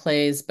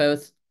screenplays,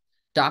 both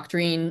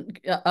doctoring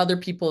other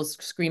people's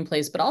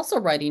screenplays, but also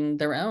writing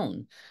their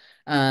own.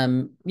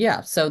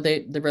 Yeah. So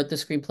they wrote the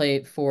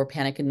screenplay for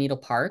Panic in Needle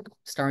Park,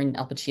 starring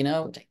Al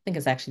Pacino, which I think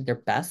is actually their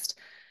best.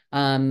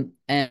 And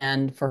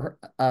for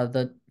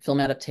the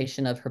film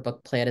adaptation of her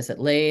book, Play It As It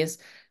Lays,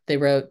 they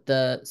wrote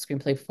the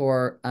screenplay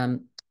for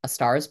A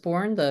Star Is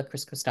Born, the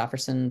Chris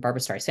Christopherson,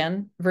 Barbra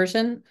Streisand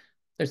version.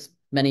 There's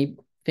many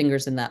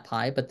fingers in that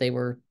pie, but they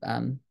were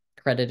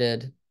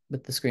credited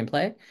with the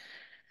screenplay.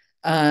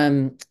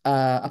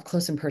 Up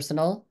Close and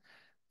Personal.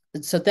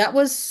 So that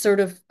was sort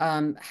of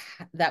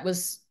that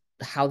was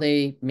how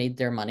they made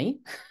their money,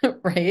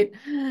 right?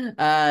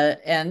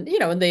 And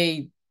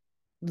they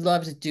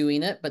loved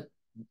doing it, but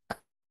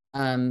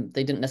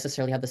they didn't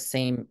necessarily have the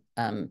same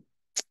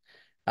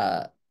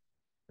uh,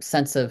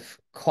 sense of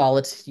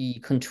quality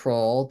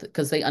control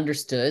because they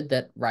understood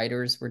that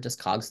writers were just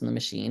cogs in the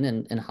machine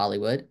in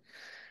Hollywood.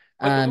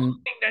 But the one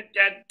Um, thing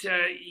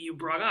that you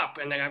brought up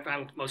and that I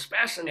found most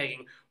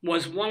fascinating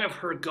was one of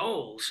her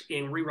goals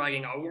in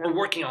rewriting or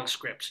working on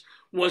scripts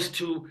was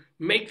to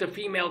make the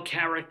female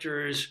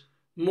characters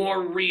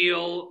more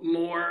real,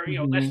 more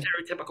less mhm.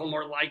 stereotypical,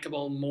 more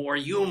likable, more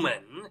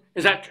human.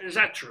 Is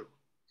that true?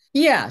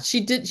 Yeah,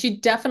 she did. She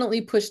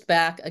definitely pushed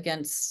back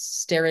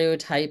against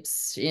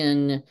stereotypes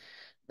in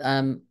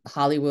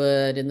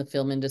Hollywood, in the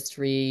film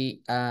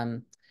industry.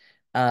 Her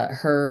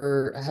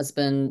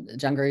husband,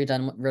 John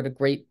Didion, wrote a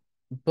great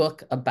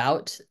book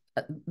about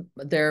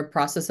their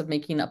process of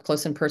making Up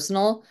Close and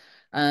Personal.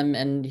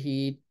 And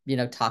he,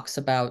 talks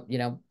about,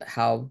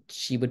 how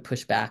she would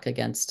push back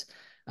against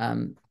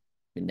um,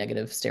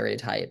 negative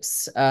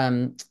stereotypes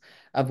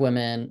of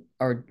women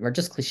or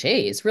just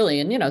cliches, really.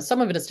 And, some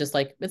of it is just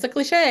like, it's a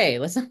cliche.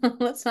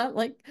 Let's not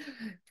like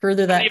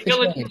further And the that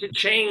ability cliche. to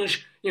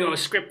change, a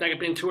script that had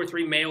been two or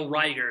three male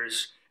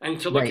writers and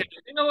to look at Right,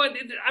 it, you know what,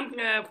 I'm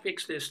gonna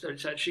fix this so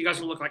that she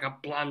doesn't look like a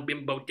blonde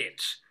bimbo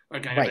ditz or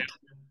kind of right,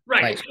 right.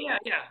 And right. so, yeah,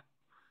 yeah,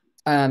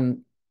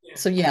 Um, yeah.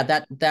 so yeah,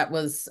 that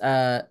was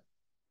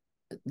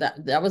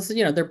that was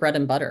their bread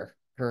and butter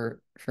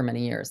for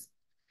many years.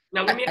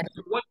 Now let I, me I, ask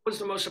you, what was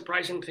the most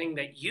surprising thing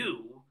that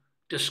you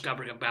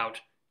discovered about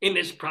in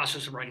this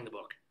process of writing the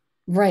book?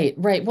 right,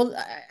 right. Well,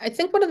 I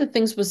think one of the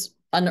things was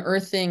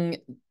unearthing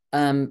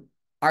um,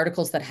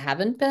 articles that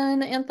haven't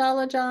been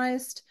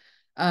anthologized,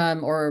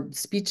 or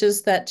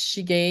speeches that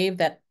she gave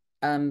that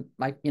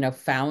I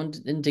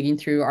found in digging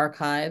through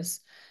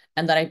archives,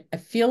 and that I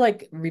feel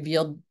like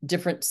revealed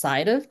different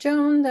side of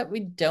Joan that we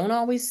don't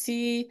always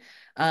see.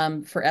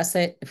 For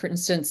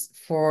instance,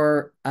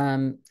 for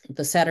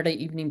the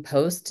Saturday Evening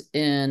Post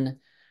in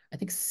I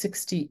think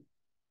 68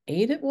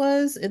 it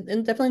was, and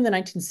definitely in the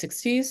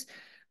 1960s.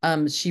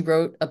 She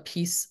wrote a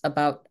piece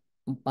about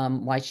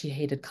why she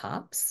hated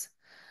cops,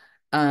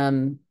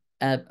 um,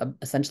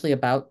 essentially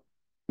about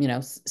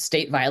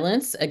state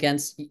violence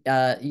against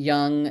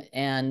young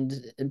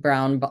and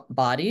brown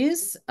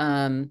bodies.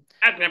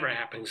 That never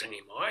happens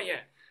anymore. Yeah.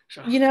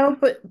 So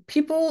But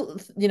people,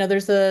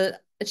 there's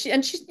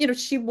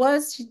she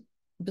was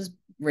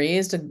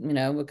raised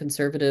a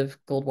conservative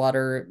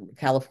Goldwater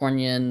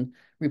Californian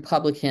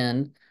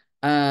Republican.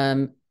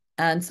 Um,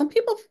 and some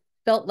people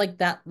felt like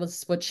that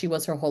was what she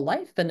was her whole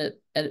life, and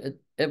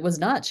it was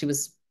not. She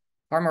was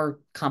far more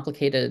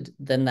complicated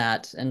than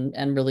that,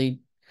 and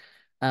really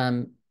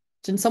um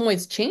in some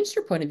ways changed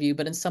her point of view,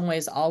 but in some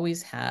ways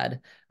always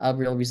had a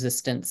real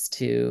resistance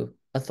to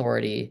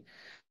authority.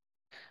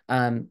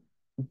 Um,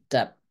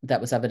 that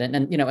was evident,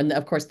 and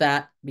of course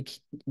that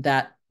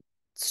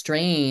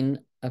strain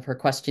of her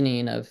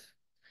questioning of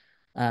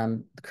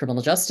the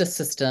criminal justice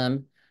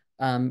system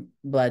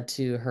led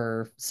to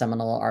her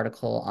seminal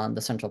article on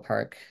the Central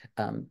Park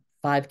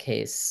Five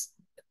case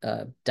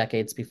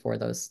decades before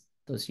those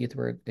youth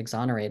were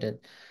exonerated.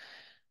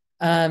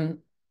 Um,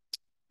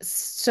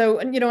 so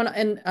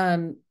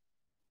and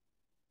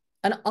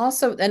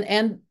also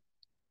and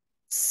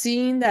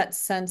seeing that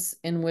sense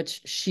in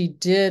which she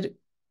did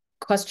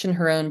question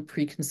her own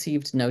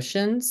preconceived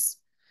notions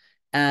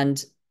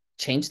and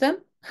change them,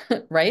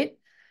 right?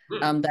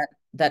 hmm.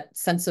 That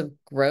sense of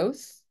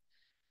growth,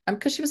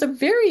 because she was a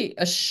very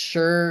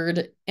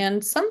assured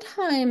and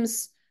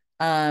sometimes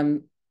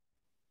um,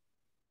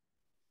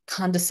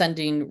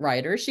 condescending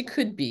writer. She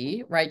could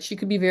be, right? She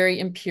could be very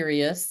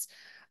imperious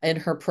in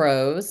her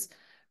prose,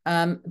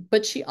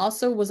 but she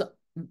also was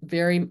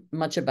very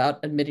much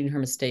about admitting her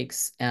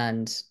mistakes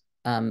and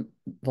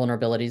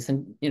vulnerabilities.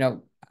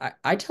 And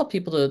I tell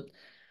people to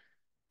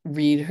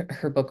read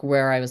her book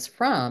Where I Was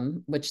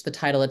From, which the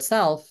title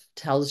itself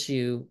tells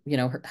you,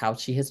 how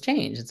she has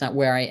changed. It's not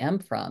where I am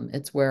from,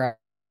 it's where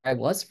I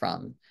was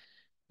from.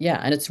 Yeah,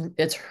 and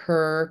it's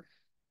her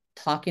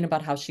talking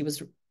about how she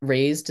was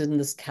raised in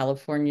this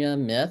California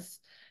myth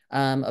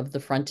of the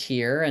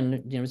frontier,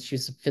 and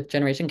she's a fifth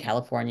generation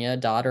California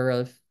daughter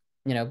of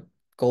you know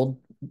gold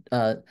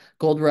uh,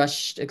 gold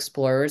rush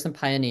explorers and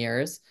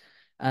pioneers,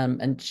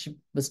 and she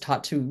was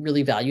taught to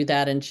really value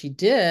that, and she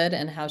did,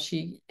 and how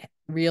she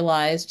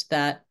realized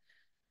that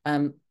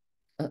um,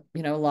 a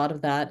lot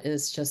of that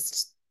is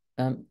just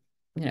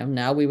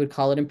now we would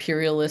call it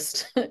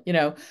imperialist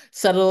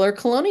settler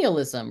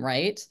colonialism,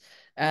 right?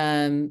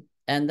 And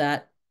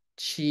that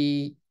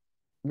she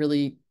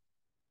really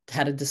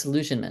had a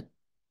disillusionment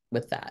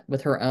with that,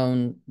 with her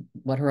own,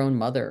 what her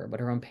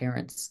own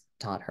parents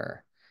taught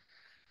her.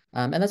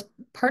 And that's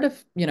part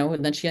of,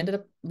 and then she ended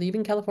up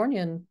leaving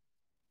California and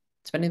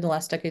spending the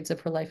last decades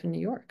of her life in New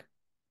York,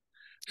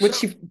 So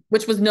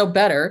which was no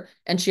better.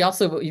 And she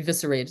also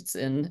eviscerates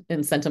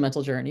in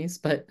Sentimental Journeys,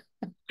 but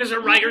because a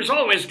writer's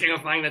always going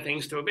to find the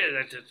things to a bit.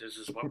 This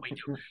is what we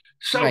do.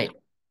 So, right.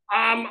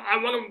 I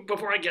want to,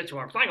 before I get to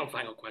our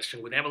final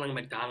question with EVELYN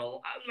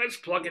McDONNELL, let's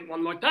plug it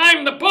one more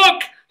time. The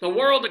book, The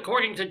World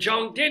According to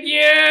Joan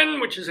Didion,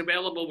 which is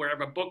available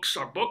wherever books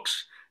are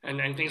books and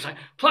things like.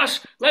 Plus,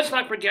 let's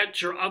not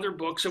forget your other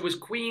books. It was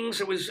Queens.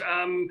 It was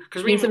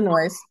because we Queens of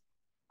Noise.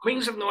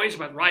 Queens of Noise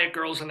about riot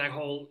girls and that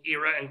whole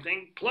era and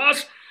thing.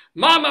 Plus,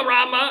 Mama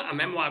Rama, a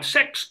memoir of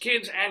sex,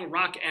 kids, and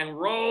rock and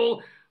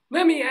roll.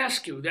 Let me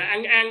ask you,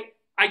 and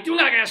I do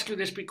not ask you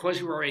this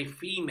because you are a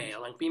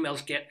female, and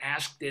females get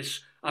asked this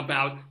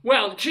about,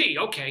 well, gee,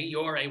 okay,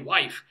 you're a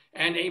wife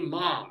and a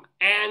mom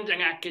and an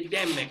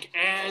academic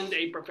and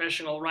a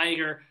professional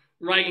writer.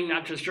 writing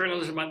not just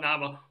journalism but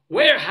novel.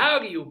 How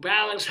do you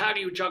balance? How do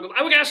you juggle?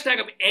 I would ask that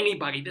of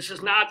anybody. This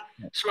is not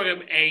sort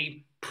of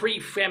a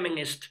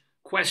pre-feminist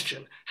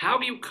question. How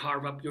do you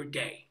carve up your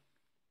day?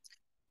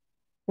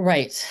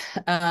 Right.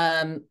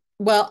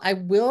 Well, I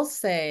will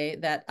say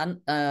that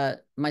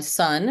my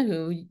son,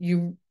 who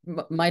you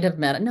might have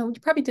met, no,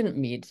 you probably didn't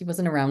meet. He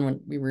wasn't around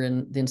when we were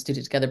in the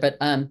institute together, but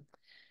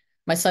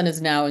my son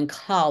is now in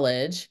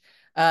college.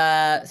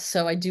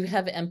 So I do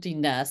have empty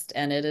nest,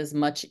 and it is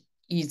much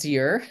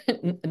easier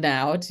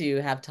now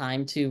to have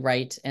time to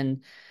write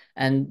and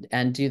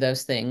do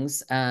those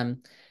things.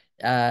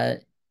 Uh,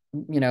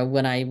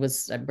 when I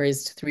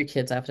raised three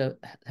kids, I have to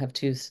have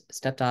two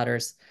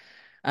stepdaughters.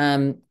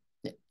 Um,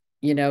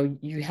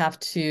 you have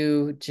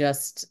to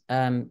just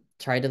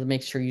try to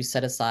make sure you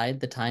set aside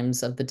the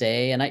times of the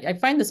day. And I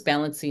find this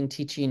balancing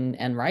teaching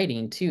and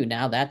writing too.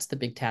 Now that's the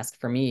big task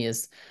for me,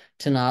 is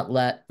to not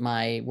let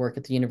my work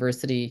at the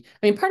university.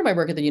 I mean, part of my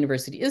work at the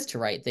university is to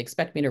write. They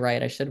expect me to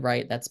write. I should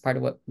write. That's part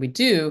of what we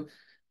do.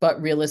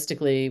 But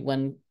realistically,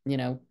 when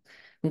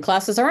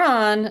classes are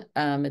on,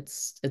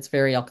 it's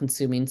very all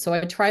consuming. So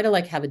I try to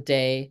like have a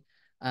day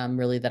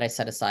really that I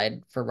set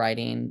aside for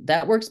writing.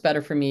 That works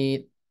better for me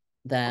Well,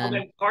 than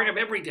then part of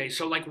every day.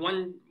 So like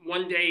one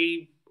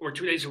day or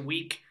 2 days a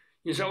week.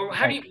 So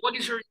how do right. you what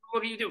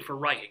do you do for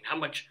writing? How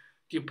much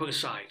do you put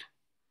aside?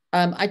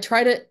 I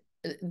try to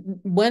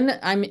when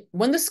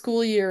the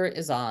school year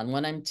is on,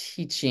 when I'm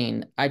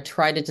teaching, I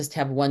try to just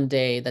have one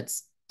day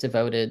that's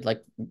devoted,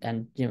 like,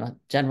 and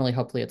generally,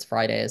 hopefully it's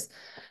Fridays,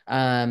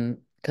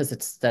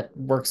 because that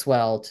works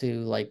well to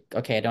like,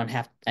 okay, I don't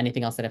have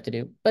anything else I have to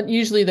do. But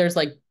usually there's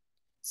like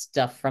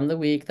stuff from the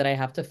week that I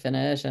have to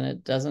finish, and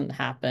it doesn't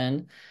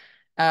happen.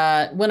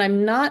 When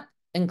I'm not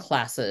in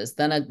classes,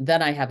 then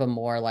I have a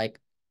more like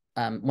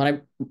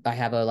when I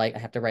have a like I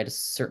have to write a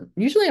certain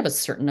usually I have a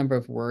certain number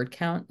of word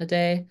count a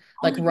day.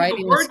 Oh, Like you do the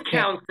writing word is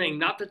count thing,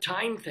 not the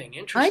time thing. I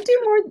Interesting.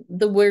 do more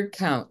the word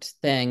count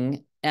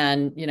thing,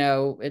 and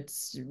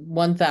it's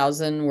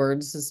 1,000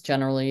 words is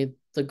generally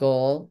the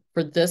goal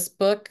for this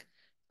book.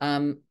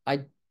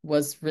 I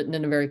was written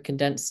in a very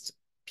condensed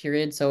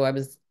period, so I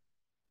was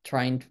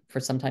trying for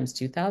sometimes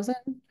 2,000.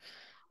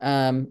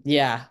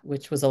 Yeah,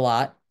 which was a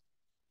lot.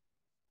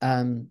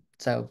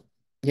 So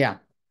yeah.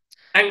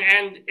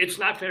 And it's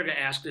not fair to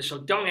ask this, so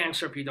don't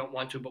answer if you don't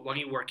want to. But what are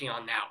you working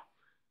on now?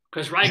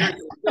 Because writers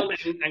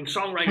and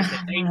songwriters,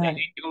 they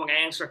don't want to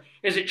answer.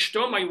 Is it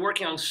Sturm? Are you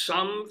working on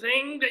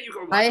something that you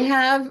go? I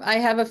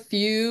have a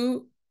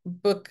few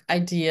book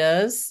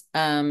ideas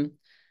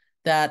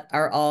that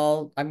are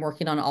all I'm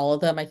working on all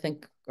of them, I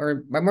think,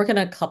 or I'm working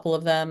on a couple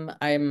of them.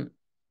 I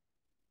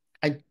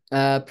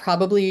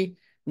probably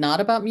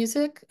not about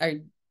music.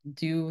 I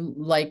do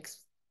like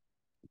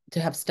to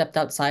have stepped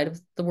outside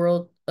of the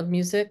world of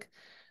music.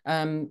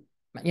 Um,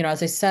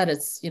 as I said,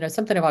 it's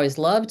something I've always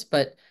loved,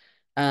 but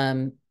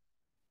um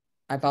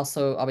I've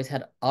also always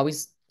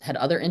had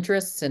other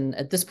interests, and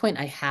at this point,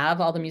 I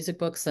have all the music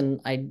books, and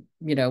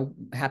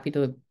happy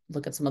to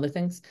look at some other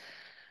things.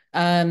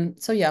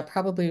 So yeah,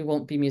 probably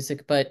won't be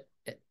music, but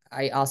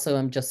I also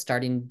am just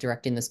starting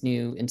directing this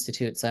new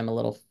institute, so I'm a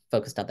little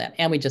focused on that.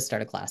 And we just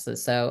started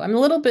classes, so I'm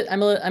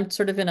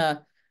sort of in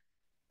a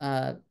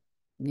uh,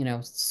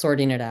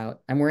 sorting it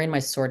out. I'm wearing my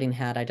sorting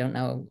hat. I don't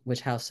know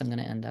which house I'm going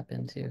to end up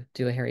in to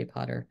do a Harry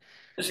Potter.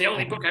 It's the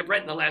only Um, book I've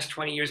read in the last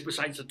 20 years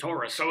besides the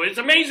Torah. So it's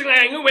amazing that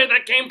I knew where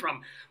that came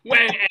from.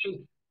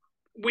 And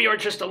we are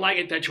just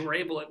delighted that you were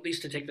able at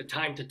least to take the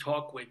time to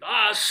talk with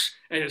us,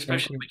 and thank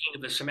especially at you. the beginning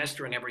of the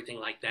semester and everything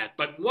like that.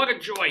 But what a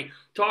joy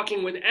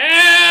talking with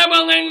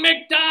EVELYN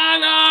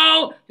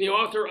McDONNELL, the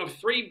author of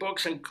 3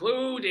 books,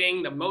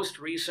 including the most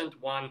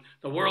recent one,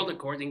 The World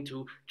According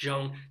to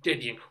Joan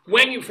Didion.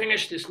 When you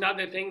finish this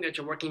other thing that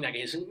you're working that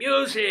isn't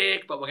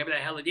music, but whatever the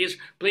hell it is,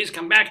 please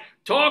come back,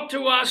 talk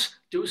to us,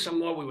 do some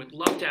more. We would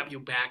love to have you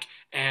back,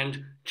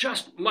 and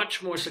just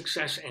much more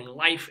success in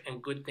life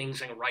and good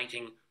things and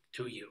writing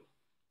to you.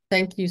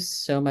 Thank you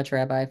so much,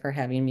 Rabbi, for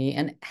having me,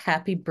 and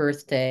happy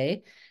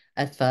birthday.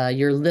 If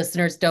your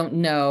listeners don't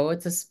know,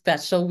 it's a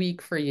special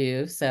week for you.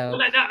 Well, So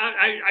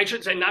I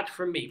should say not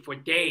for me, for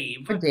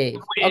Dave. for Dave.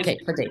 Is Okay,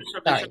 for Dave.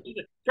 Sorry.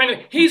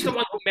 he's the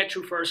one who met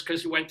you first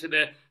because you went to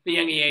the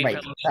NEA Right.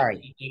 fellowship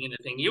Sorry. thing and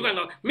the thing. You don't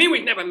know me.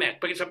 We've never met,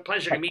 but it's a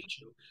pleasure to Right. meet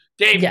you,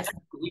 Dave. Yes.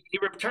 He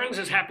returns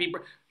his happy.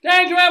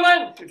 Thank you,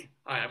 Evan.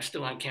 All right, I'm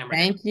still on camera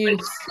now. Thank you.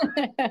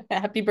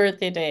 Happy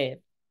birthday, Dave.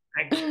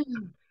 Thanks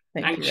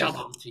Thank and you, Rabbi.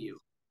 shalom to you.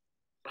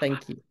 Bye bye.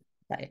 Thank you.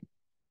 Bye.